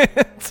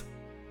accident?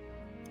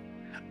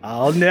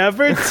 I'll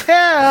never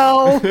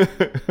tell.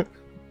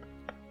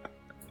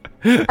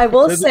 I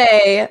will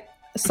say,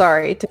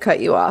 sorry to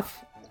cut you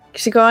off.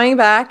 So going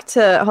back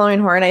to Halloween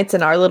Horror Nights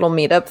and our little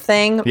meetup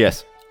thing,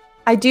 Yes.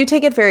 I do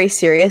take it very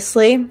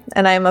seriously,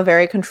 and I'm a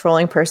very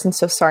controlling person,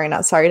 so sorry,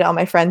 not sorry to all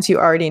my friends. You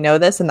already know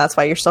this, and that's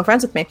why you're still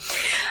friends with me.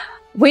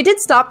 We did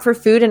stop for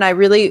food, and I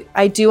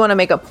do want to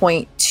make a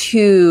point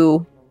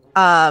to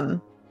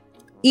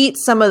eat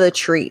some of the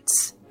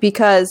treats,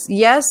 because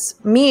yes,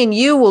 me and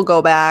you will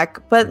go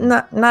back, but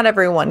not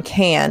everyone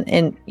can,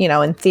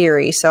 in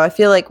theory. So I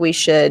feel like we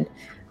should,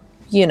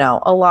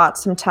 allot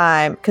some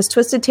time, because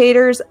Twisted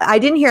Taters, I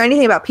didn't hear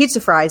anything about pizza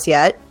fries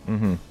yet.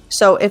 Mm-hmm.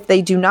 So if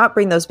they do not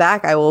bring those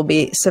back, I will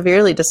be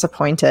severely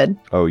disappointed.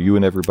 Oh, you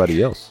and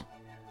everybody else.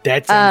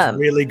 That sounds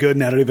really good,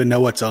 and I don't even know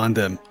what's on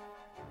them.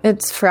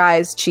 It's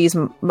fries, cheese,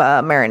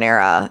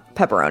 marinara,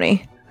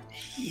 pepperoni.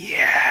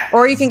 Yeah.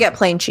 Or you can get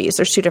plain cheese.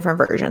 There's 2 different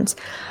versions.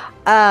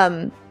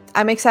 I'm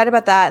excited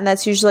about that, and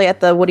that's usually at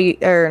the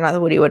not the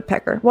Woody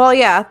Woodpecker. Well,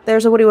 yeah,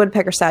 there's a Woody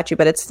Woodpecker statue,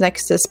 but it's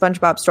next to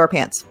SpongeBob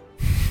StorePants.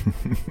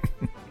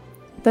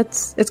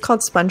 It's called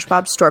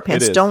SpongeBob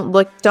StorePants.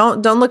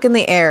 Don't look in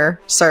the air,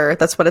 sir.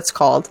 That's what it's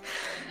called.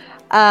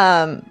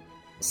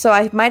 So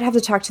I might have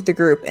to talk to the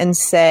group and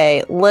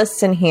say,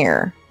 listen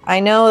here. I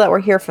know that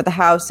we're here for the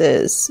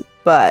houses,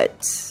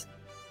 but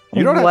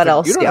you don't what have to,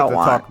 else you don't do have y'all to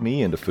want? talk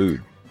me into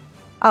food.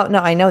 Oh no,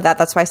 I know that.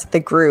 That's why I said the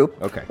group.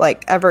 Okay.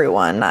 Like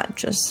everyone, not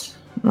just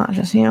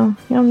you.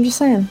 I'm just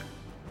saying.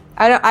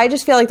 I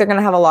just feel like they're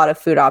gonna have a lot of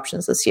food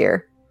options this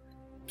year.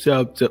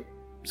 So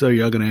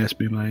y'all gonna ask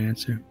me my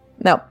answer?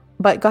 No,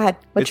 but go ahead.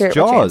 What's It's your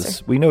Jaws.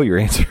 answer? We know your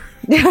answer.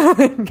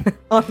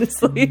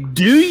 Honestly.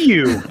 Do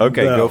you?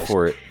 Okay, though? go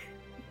for it.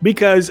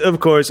 Because,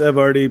 of course, I've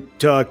already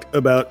talked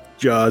about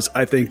Jaws.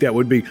 I think that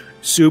would be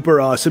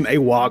super awesome. A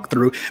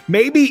walkthrough.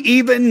 Maybe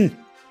even,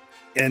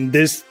 and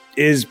this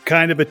is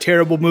kind of a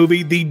terrible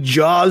movie, the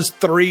Jaws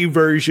 3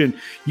 version.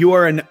 You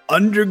are an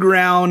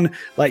underground,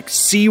 like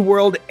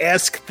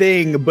SeaWorld-esque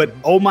thing, but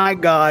oh my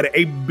god,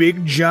 a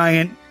big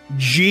giant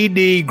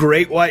GD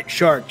great white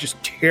shark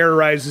just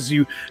terrorizes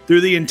you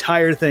through the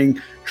entire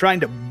thing, trying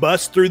to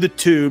bust through the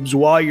tubes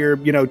while you're,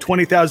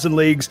 20,000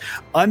 leagues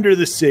under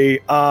the sea.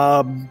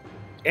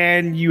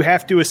 And you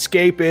have to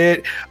escape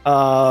it.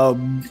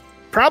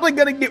 Probably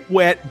going to get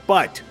wet,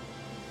 but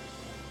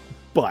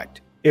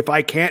if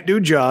I can't do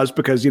Jaws,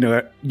 because,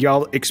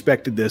 y'all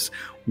expected this,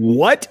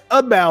 what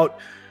about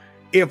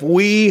if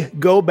we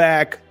go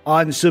back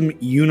on some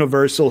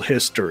Universal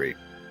history?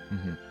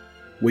 Mm-hmm.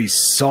 We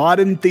saw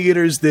it in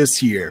theaters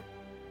this year.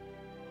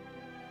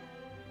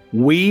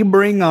 We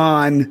bring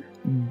on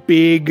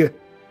Big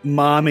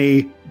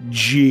Mommy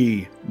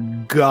G,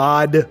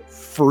 God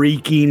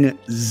freaking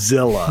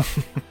Zilla.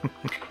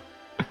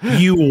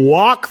 You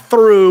walk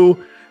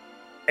through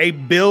a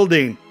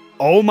building.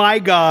 Oh my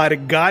God,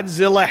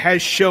 Godzilla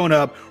has shown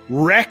up,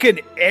 wrecking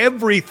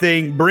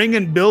everything,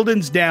 bringing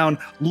buildings down,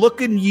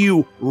 looking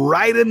you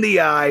right in the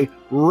eye,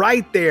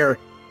 right there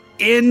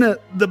in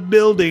the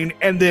building.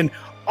 And then,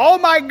 oh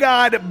my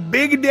God,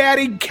 Big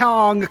Daddy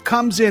Kong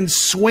comes in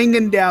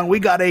swinging down. We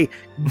got a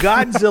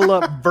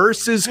Godzilla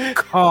versus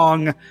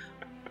Kong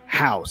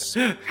house.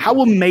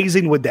 How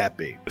amazing would that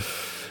be?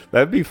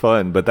 That'd be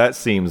fun, but that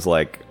seems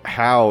like,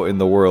 how in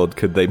the world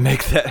could they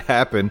make that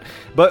happen?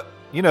 But,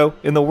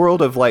 in the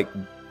world of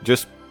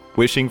just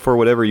wishing for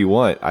whatever you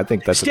want, I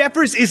think that's...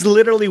 Steffers is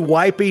literally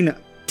wiping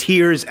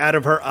tears out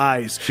of her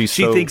eyes. She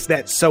thinks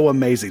that's so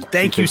amazing.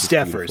 Thank you,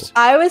 Steffers.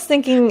 I was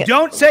thinking...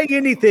 Don't say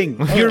anything.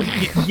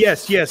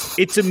 Yes,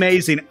 it's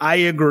amazing. I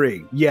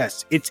agree.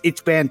 Yes,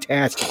 it's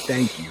fantastic.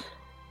 Thank you.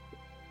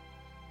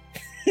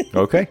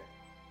 Okay.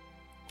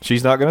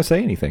 She's not going to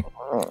say anything.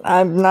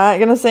 I'm not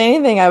going to say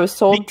anything. I was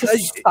told to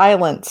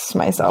silence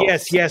myself.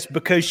 Yes,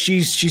 because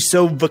she's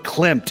so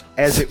verklempt,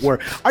 as it were.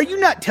 Are you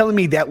not telling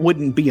me that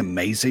wouldn't be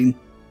amazing?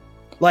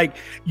 Like,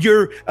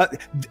 you're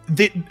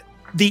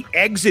the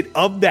exit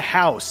of the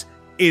house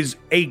is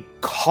a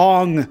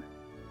Kong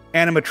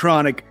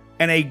animatronic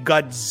and a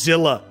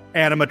Godzilla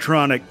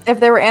animatronic.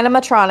 If there were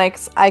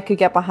animatronics, I could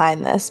get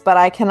behind this, but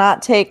I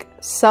cannot take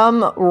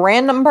some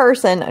random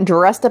person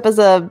dressed up as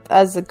a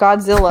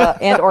Godzilla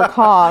and or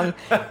Kong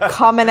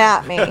coming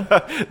at me.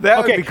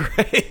 That would be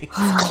great.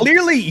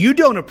 Clearly, you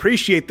don't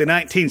appreciate the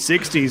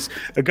 1960s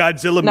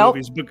Godzilla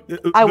movies.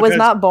 I was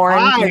not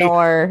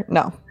born,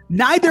 no.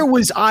 Neither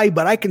was I,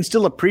 but I can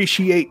still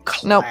appreciate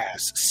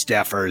class,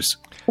 Steffers.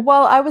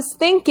 Well, I was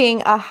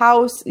thinking a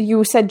house,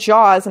 you said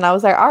Jaws, and I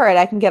was like, all right,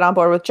 I can get on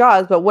board with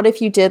Jaws, but what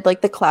if you did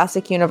the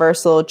classic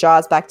Universal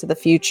Jaws Back to the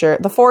Future,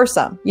 the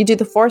foursome? You do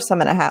the foursome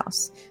in a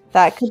house.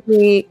 That could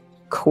be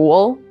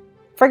cool.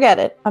 Forget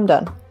it. I'm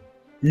done.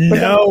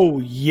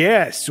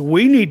 Yes,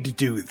 we need to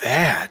do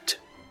that.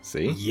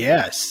 See?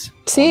 Yes.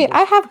 See,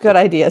 I have good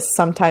ideas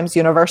sometimes,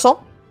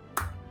 Universal.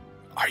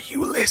 Are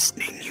you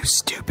listening, you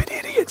stupid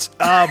idiots?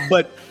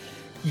 But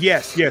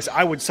yes,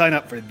 I would sign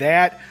up for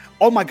that.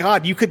 Oh my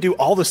God, you could do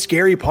all the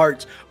scary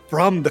parts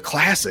from the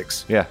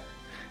classics. Yeah.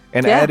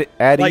 And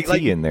add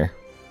E.T. in there.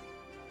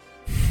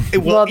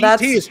 Well,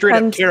 E.T. is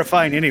straight up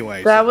terrifying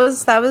anyway.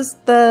 Was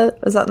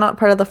that not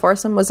part of the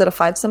foursome? Was it a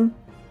fivesome?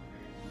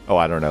 Oh,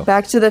 I don't know.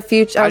 Back to the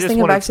Future. I was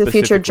thinking Back to the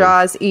Future,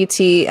 Jaws,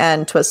 E.T.,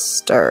 and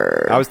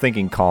Twister. I was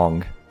thinking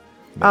Kong.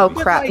 Maybe. Oh,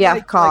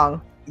 crap.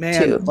 Kong.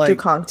 Man, 2. Do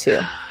Kong 2.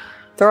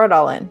 Throw it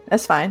all in.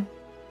 That's fine.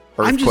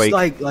 Earthquake. I'm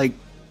just like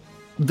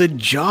the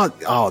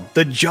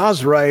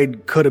Jaws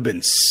ride could have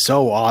been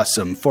so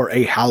awesome for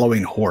a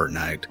Halloween Horror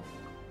Night.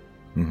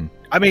 Mm-hmm.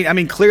 I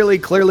mean,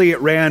 clearly it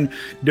ran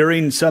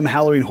during some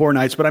Halloween Horror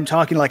Nights, but I'm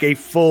talking like a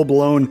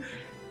full-blown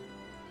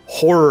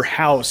horror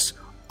house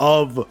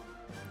of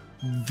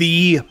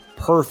the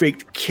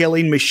perfect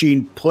killing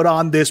machine put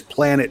on this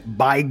planet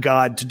by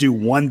God to do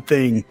one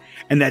thing,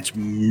 and that's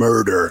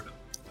murder.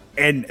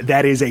 and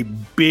that is a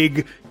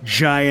big,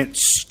 giant,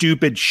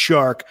 stupid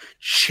shark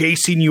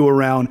chasing you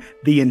around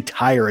the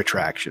entire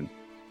attraction.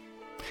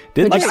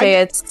 Would you say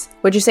it's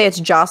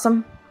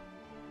Jossum?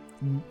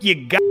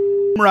 You got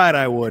right,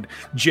 I would.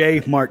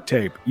 Jay, mark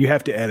tape. You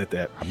have to edit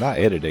that. I'm not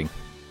editing.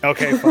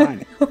 Okay,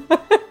 fine.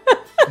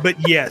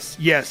 But yes,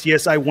 I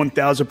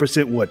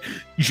 1000% would.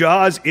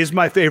 Jaws is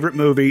my favorite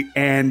movie,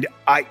 and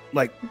I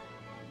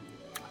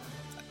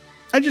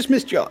just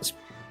miss Jaws.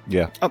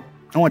 Yeah. I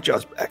want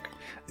Jaws back.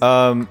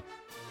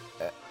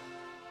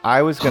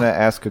 I was going to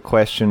ask a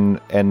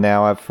question, and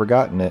now I've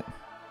forgotten it.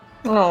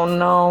 Oh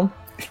no,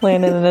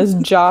 Landon and his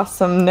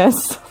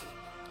Jossumness.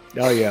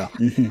 Oh yeah.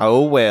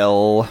 Oh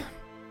well.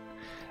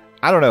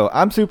 I don't know.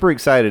 I'm super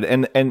excited,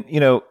 and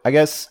I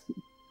guess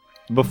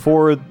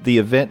before the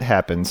event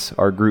happens,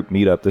 our group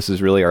meetup, this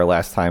is really our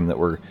last time that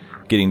we're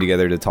getting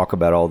together to talk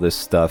about all this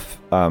stuff.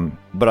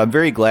 But I'm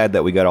very glad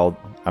that we got all.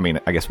 I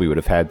mean, I guess we would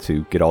have had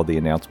to get all the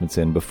announcements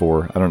in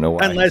before. I don't know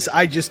why. Unless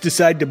I just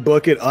decide to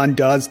book it on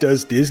Dawes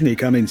Does Disney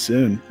coming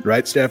soon.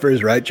 Right,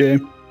 Steffers? Right, Jay?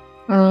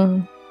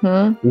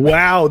 Mm-hmm.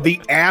 Wow,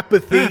 the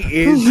apathy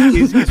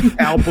is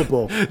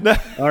palpable.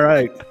 All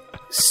right.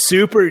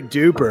 Super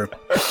duper.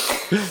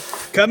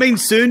 Coming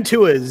soon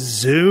to a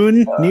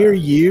Zune near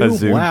you? A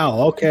Zune. Wow,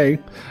 okay.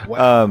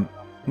 Wow.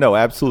 No,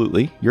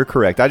 absolutely. You're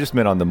correct. I just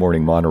meant on the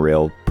morning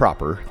monorail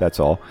proper. That's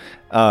all.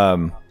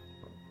 I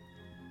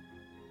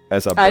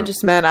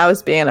just meant I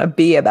was being a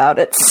bee about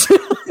it.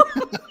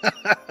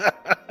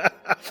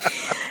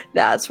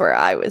 That's where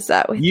I was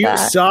at with you that.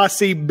 You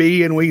saucy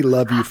bee, and we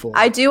love you for it.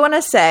 I do want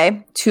to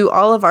say to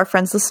all of our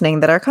friends listening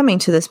that are coming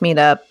to this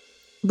meetup,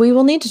 we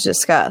will need to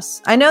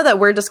discuss. I know that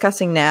we're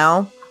discussing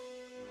now,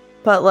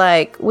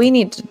 but we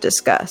need to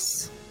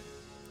discuss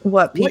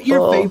what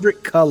your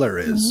favorite color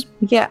is.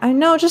 Yeah, I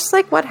know. Just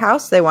what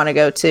house they want to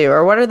go to,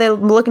 or what are they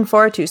looking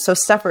forward to, so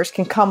Steffers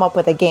can come up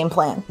with a game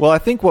plan. Well, I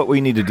think what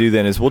we need to do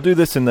then is we'll do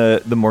this in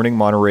the Morning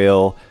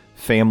Monorail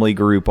family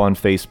group on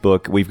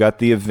Facebook. We've got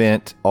the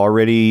event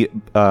already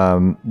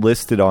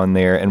listed on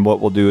there, and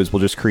what we'll do is we'll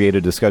just create a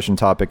discussion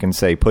topic and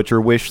say, put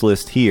your wish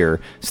list here.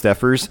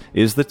 Steffers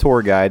is the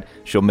tour guide.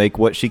 She'll make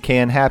what she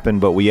can happen,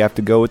 but we have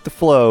to go with the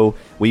flow.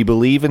 We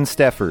believe in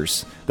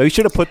Steffers. Though we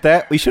should have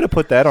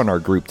put that on our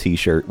group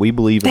t-shirt. We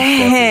believe in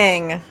Steffers.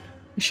 Dang.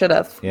 We should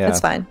have. Yeah. It's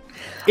fine.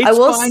 I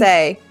will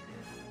say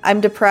I'm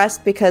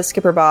depressed because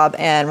Skipper Bob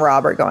and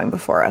Rob are going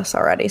before us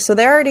already. So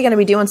they're already going to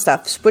be doing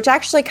stuff, which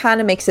actually kind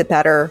of makes it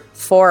better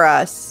for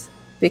us,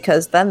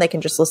 because then they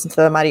can just listen to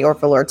the Mighty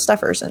Overlord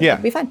Steffers and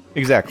it'll be fine.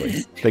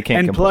 Exactly. They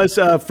can't And complain.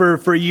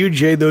 plus, for you,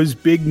 Jay, those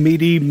big,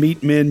 meaty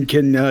meat men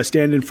can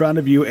stand in front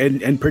of you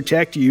and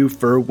protect you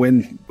for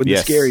when the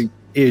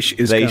scary-ish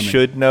is coming. They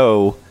should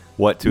know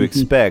what to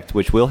expect,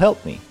 which will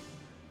help me.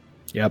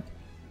 Yep.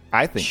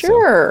 I think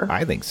Sure. so.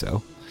 I think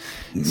so.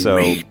 So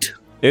Great.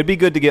 it'd be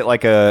good to get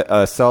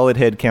a solid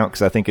head count,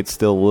 because I think it's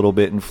still a little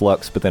bit in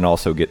flux, but then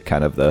also get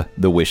kind of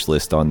the wish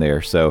list on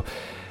there. So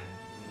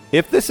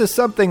if this is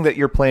something that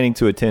you're planning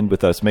to attend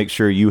with us, make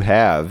sure you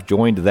have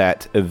joined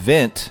that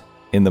event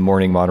in the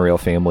Morning Monorail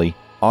family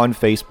on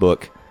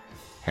Facebook.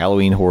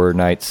 Halloween Horror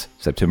Nights,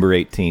 September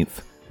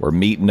 18th. We're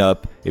meeting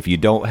up. If you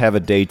don't have a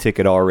day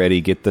ticket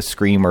already, get the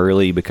Scream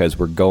early, because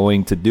we're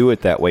going to do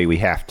it that way. We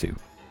have to.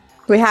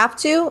 We have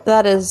to.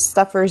 That is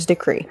Steffers'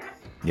 decree.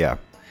 Yeah.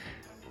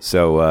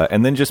 So,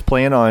 and then just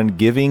plan on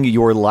giving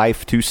your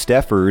life to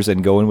Steffers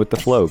and going with the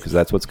flow, because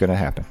that's what's going to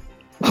happen.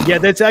 Yeah,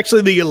 that's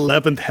actually the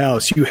 11th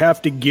house. You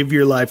have to give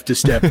your life to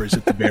Steffers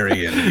at the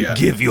very end. Yeah.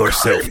 Give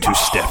yourself to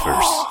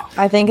Steffers.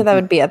 I think that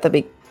would be at the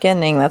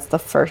beginning. That's the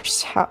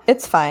first house.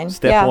 It's fine.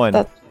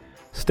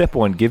 Step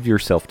one, give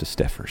yourself to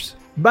Steffers.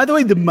 By the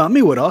way, the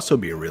Mummy would also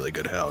be a really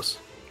good house.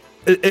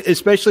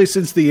 Especially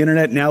since the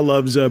internet now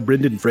loves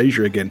Brendan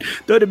Fraser again.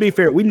 Though, to be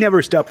fair, we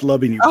never stopped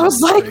loving you. I was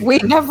like, we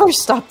never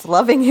stopped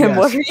loving him. Yes.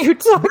 What are you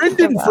talking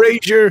Brendan about?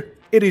 Fraser,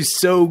 it is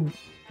so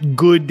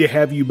good to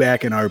have you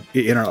back in our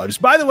lives.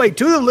 By the way,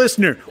 to the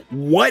listener,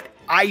 what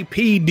IP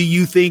do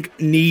you think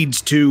needs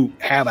to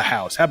have a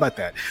house? How about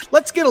that?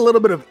 Let's get a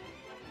little bit of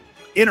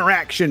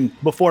interaction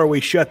before we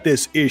shut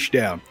this ish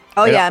down.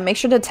 Oh, yeah. Make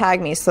sure to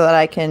tag me so that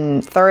I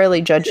can thoroughly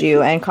judge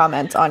you and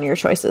comment on your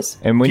choices.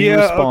 And when you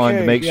respond,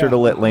 okay, make sure to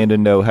let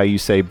Landon know how you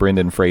say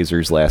Brendan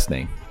Fraser's last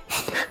name.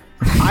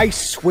 I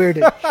swear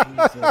to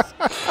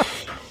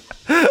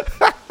Jesus.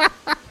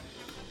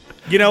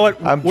 You know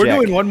what? We're Jack.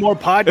 doing one more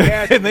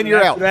podcast, And then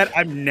you're after out. that,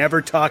 I'm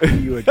never talking to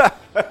you again.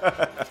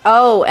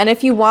 Oh, and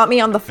if you want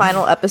me on the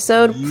final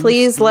episode,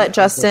 please let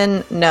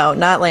Justin know.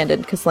 Not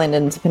Landon, because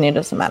Landon's opinion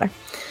doesn't matter.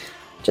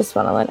 Just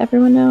want to let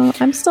everyone know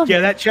I'm still Yeah,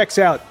 here. that checks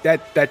out.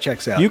 That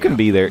checks out. You can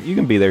be there. You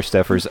can be there,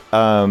 Steffers.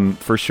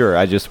 For sure.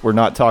 We're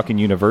not talking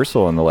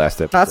Universal in the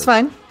last episode. That's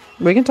fine.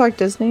 We can talk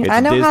Disney. It's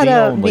I know Disney how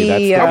to only. That's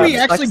be. the Are we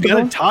actually flexible.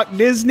 going to talk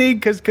Disney?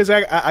 Because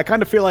I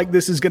kind of feel like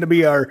this is going to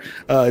be our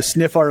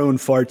sniff our own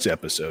farts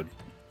episode.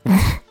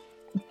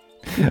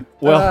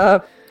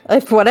 Well,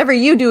 If whatever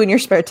you do in your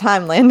spare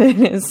time,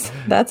 Landon,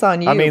 that's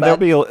on you. I mean, bud.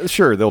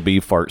 there'll be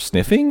fart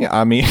sniffing.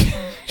 I mean,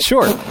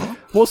 sure,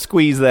 we'll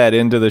squeeze that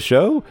into the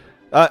show.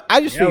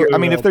 I just figure. I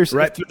mean, if there's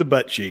right through the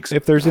butt cheeks,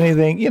 if there's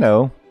anything,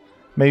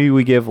 maybe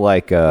we give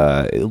like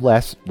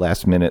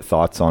last minute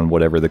thoughts on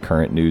whatever the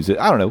current news is.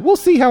 I don't know. We'll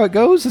see how it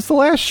goes. It's the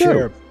last show.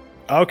 Sure.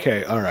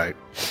 Okay. All right.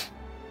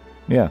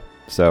 Yeah.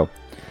 So.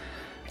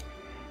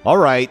 All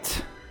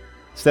right.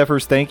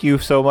 Steffers, thank you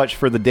so much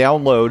for the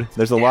download.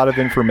 There's a lot of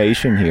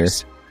information here.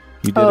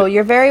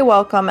 You're very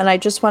welcome. And I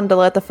just wanted to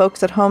let the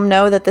folks at home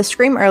know that the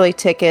Scream Early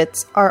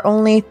tickets are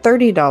only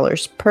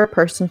 $30 per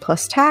person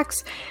plus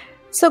tax.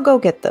 So go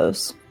get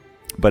those.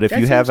 But if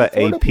you have an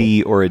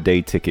AP or a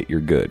day ticket,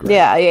 you're good, right?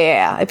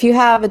 Yeah. If you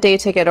have a day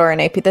ticket or an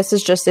AP, this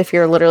is just if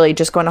you're literally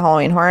just going to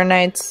Halloween Horror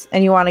Nights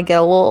and you want to get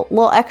a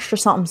little extra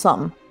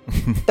something.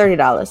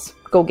 $30.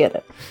 Go get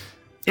it.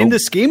 In the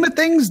scheme of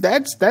things,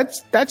 that's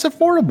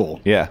affordable.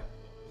 Yeah.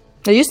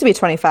 It used to be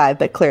 $25,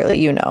 but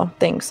clearly,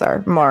 things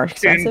are more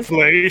expensive.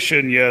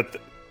 Inflation,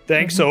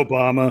 thanks,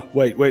 Obama.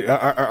 Wait,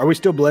 are we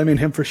still blaming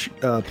him for?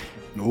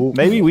 No.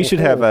 Maybe we should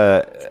have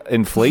a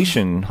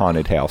inflation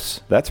haunted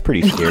house. That's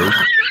pretty scary.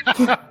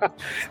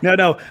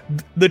 No.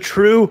 The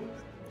true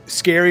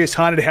scariest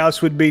haunted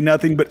house would be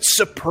nothing but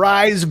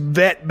surprise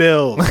vet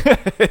bills.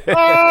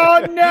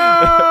 Oh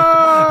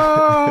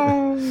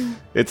no!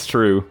 It's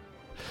true.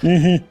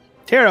 Mm-hmm.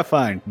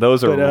 Terrifying.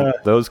 Those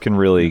can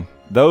really.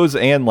 Those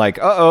and like,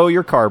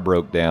 your car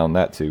broke down.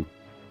 That too.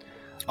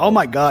 Oh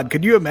my God!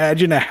 Could you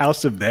imagine a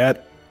house of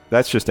that?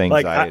 That's just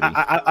anxiety.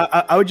 Like,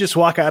 I would just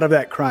walk out of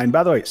that crying.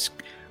 By the way,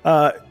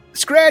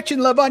 scratch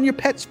and love on your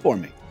pets for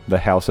me. The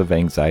house of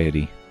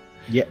anxiety.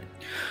 Yeah.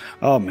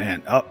 Oh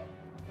man.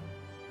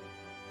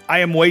 I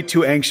am way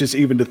too anxious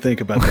even to think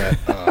about that.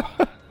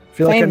 I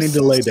feel like I need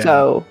to lay down.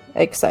 So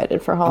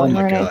excited for Halloween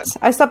Horror Nights.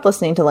 I stopped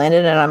listening to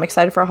Landon, and I'm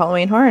excited for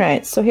Halloween Horror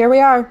Nights. So here we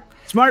are.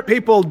 Smart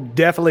people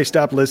definitely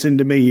stopped listening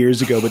to me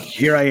years ago, but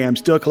here I am,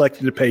 still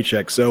collecting a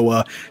paycheck.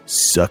 So,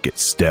 suck it,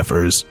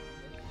 Steffers.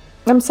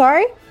 I'm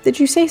sorry? Did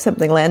you say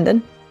something,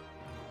 Landon?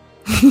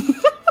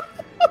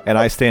 And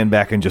I stand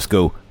back and just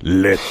go,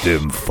 let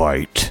them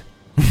fight.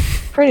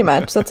 Pretty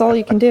much. That's all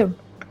you can do.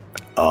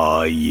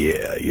 Oh,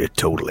 yeah. You're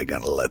totally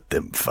going to let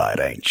them fight,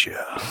 ain't you?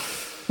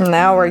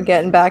 Now we're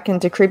getting back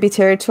into creepy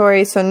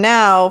territory. So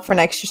now, for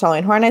next year's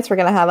Halloween Horror Nights, we're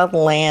going to have a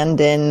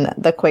Landon,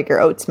 the Quaker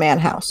Oats Man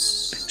house.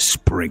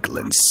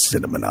 Sprinkling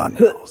cinnamon on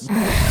those.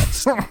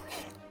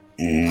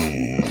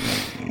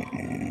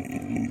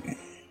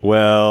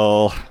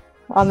 Well,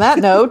 on that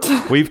note,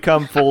 we've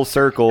come full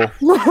circle.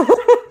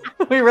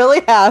 We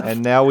really have.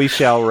 And now we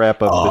shall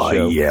wrap up the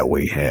show. Yeah,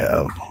 we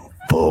have.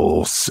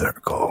 Full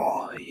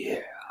circle.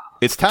 Yeah.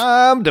 It's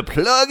time to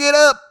plug it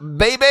up,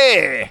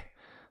 baby.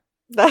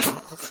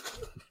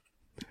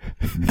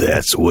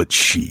 That's what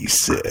she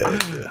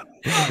said.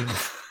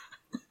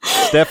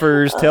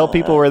 Steffers, tell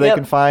people where they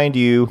can find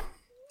you.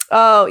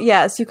 Oh,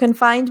 yes. You can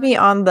find me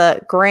on the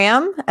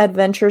Gram,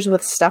 Adventures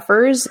with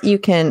Steffers. You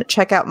can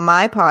check out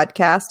my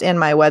podcast and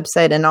my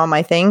website and all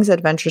my things,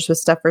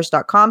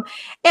 adventureswithsteffers.com.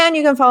 And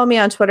you can follow me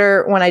on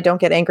Twitter when I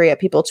don't get angry at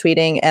people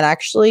tweeting and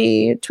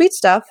actually tweet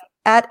stuff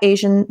at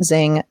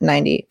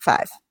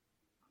AsianZing95.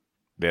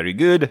 Very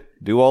good.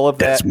 Do all of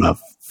that. That's my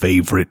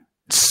favorite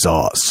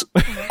sauce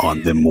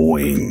on them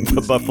wings.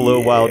 The Buffalo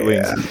Wild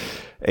Wings.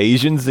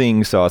 Asian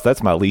Zing sauce.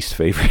 That's my least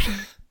favorite.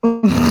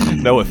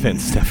 No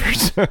offense,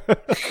 Steffers.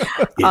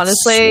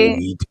 Honestly,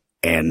 sweet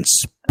and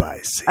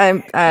spicy.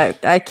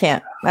 I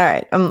can't. All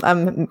right.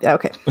 I'm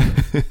okay.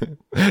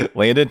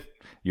 Landon,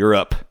 you're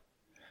up.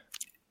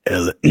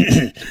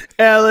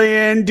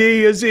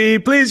 L-A-N-D-O-Z,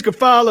 please go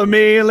follow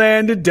me,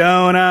 Landon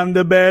Doan. I'm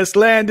the best,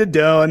 Landon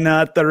Doan,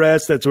 not the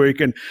rest. That's where you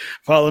can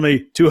follow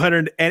me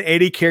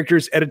 280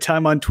 characters at a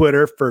time on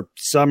Twitter for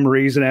some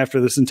reason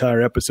after this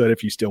entire episode,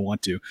 if you still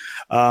want to.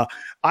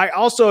 I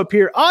also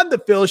appear on the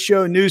Phil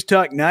Show, News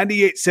Talk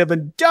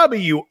 98.7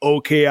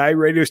 WOKI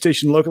radio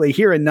station locally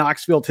here in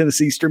Knoxville,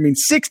 Tennessee, streaming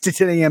 6 to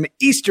 10 a.m.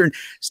 Eastern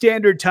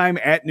Standard Time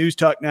at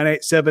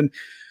newstalk987.com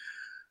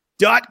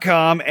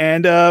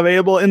and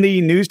available in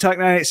the News Talk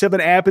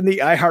 987 app and the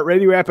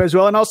iHeartRadio app as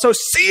well. And also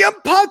CM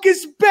Punk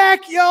is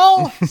back,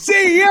 y'all.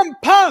 CM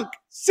Punk.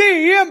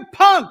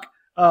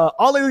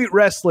 All Elite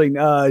Wrestling,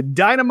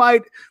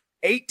 Dynamite,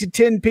 8 to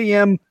 10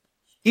 p.m.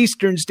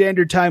 Eastern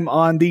Standard Time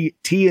on the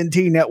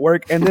TNT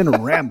network, and then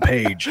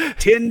Rampage,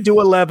 10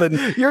 to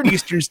 11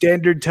 Eastern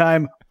Standard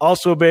Time,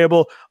 also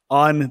available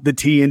on the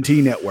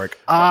TNT network.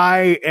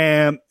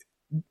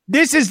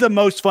 This is the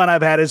most fun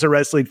I've had as a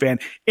wrestling fan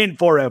in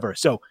forever.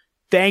 So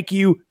thank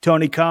you,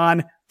 Tony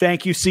Khan.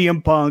 Thank you,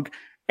 CM Punk.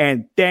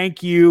 And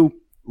thank you,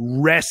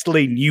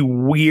 wrestling, you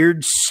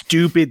weird,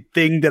 stupid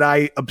thing that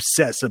I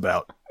obsess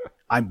about.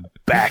 I'm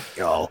back,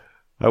 y'all.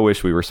 I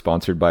wish we were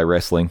sponsored by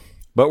wrestling,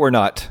 but we're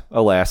not,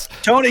 alas.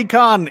 Tony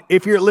Khan,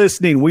 if you're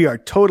listening, we are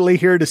totally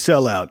here to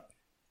sell out.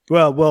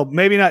 Well,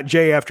 maybe not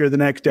Jay after the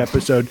next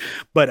episode,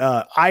 but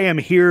I am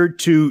here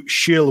to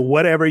shill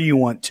whatever you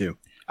want to.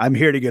 I'm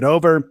here to get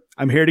over.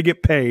 I'm here to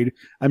get paid.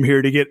 I'm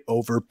here to get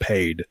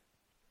overpaid.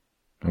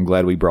 I'm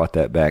glad we brought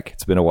that back.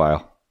 It's been a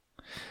while.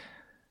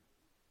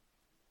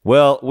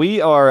 Well, we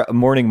are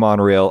Morning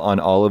Monorail on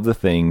all of the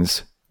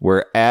things.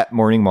 We're at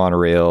Morning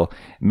Monorail.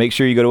 Make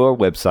sure you go to our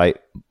website,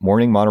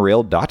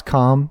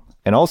 morningmonorail.com.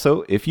 And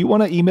also, if you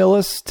want to email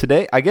us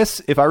today, I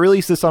guess if I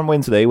release this on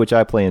Wednesday, which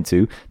I plan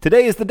to,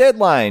 today is the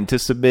deadline to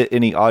submit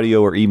any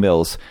audio or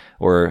emails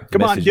or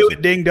Come on, do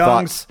it, ding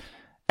dongs.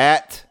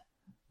 At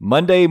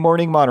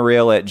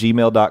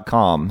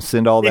mondaymorningmonorail@gmail.com.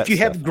 Send all that If you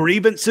stuff. have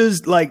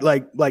grievances, like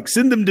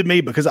send them to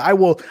me, because I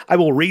will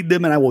read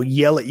them and I will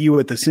yell at you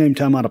at the same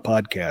time on a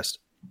podcast.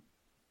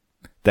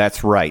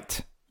 That's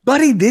right.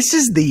 Buddy, this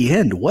is the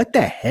end. What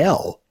the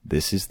hell?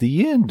 This is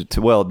the end.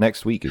 Well,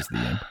 next week is the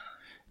end.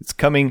 It's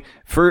coming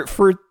for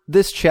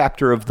this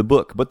chapter of the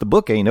book, but the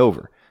book ain't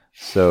over.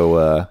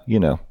 So,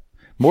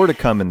 more to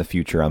come in the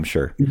future, I'm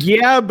sure.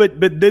 Yeah, but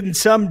then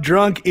some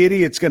drunk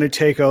idiot's going to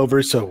take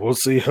over, so we'll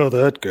see how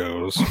that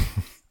goes.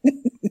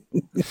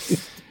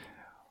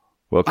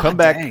 Well, come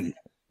back. Dang.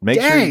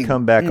 Make sure you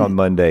come back on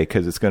Monday,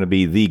 because it's going to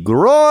be the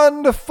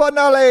grand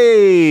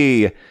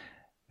finale.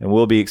 And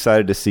we'll be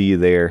excited to see you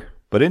there.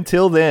 But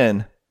until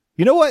then,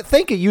 you know what?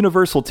 Thank a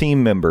Universal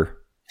team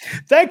member.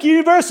 Thank you,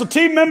 Universal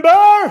team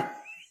member!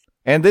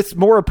 And it's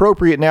more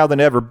appropriate now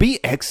than ever.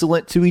 Be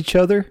excellent to each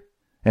other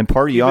and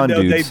party Even on,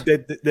 though dudes.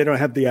 they don't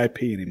have the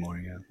IP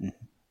anymore. Yeah.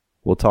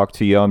 We'll talk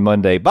to you on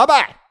Monday.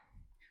 Bye-bye.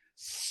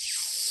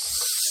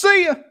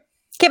 See ya.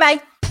 Okay,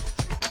 bye.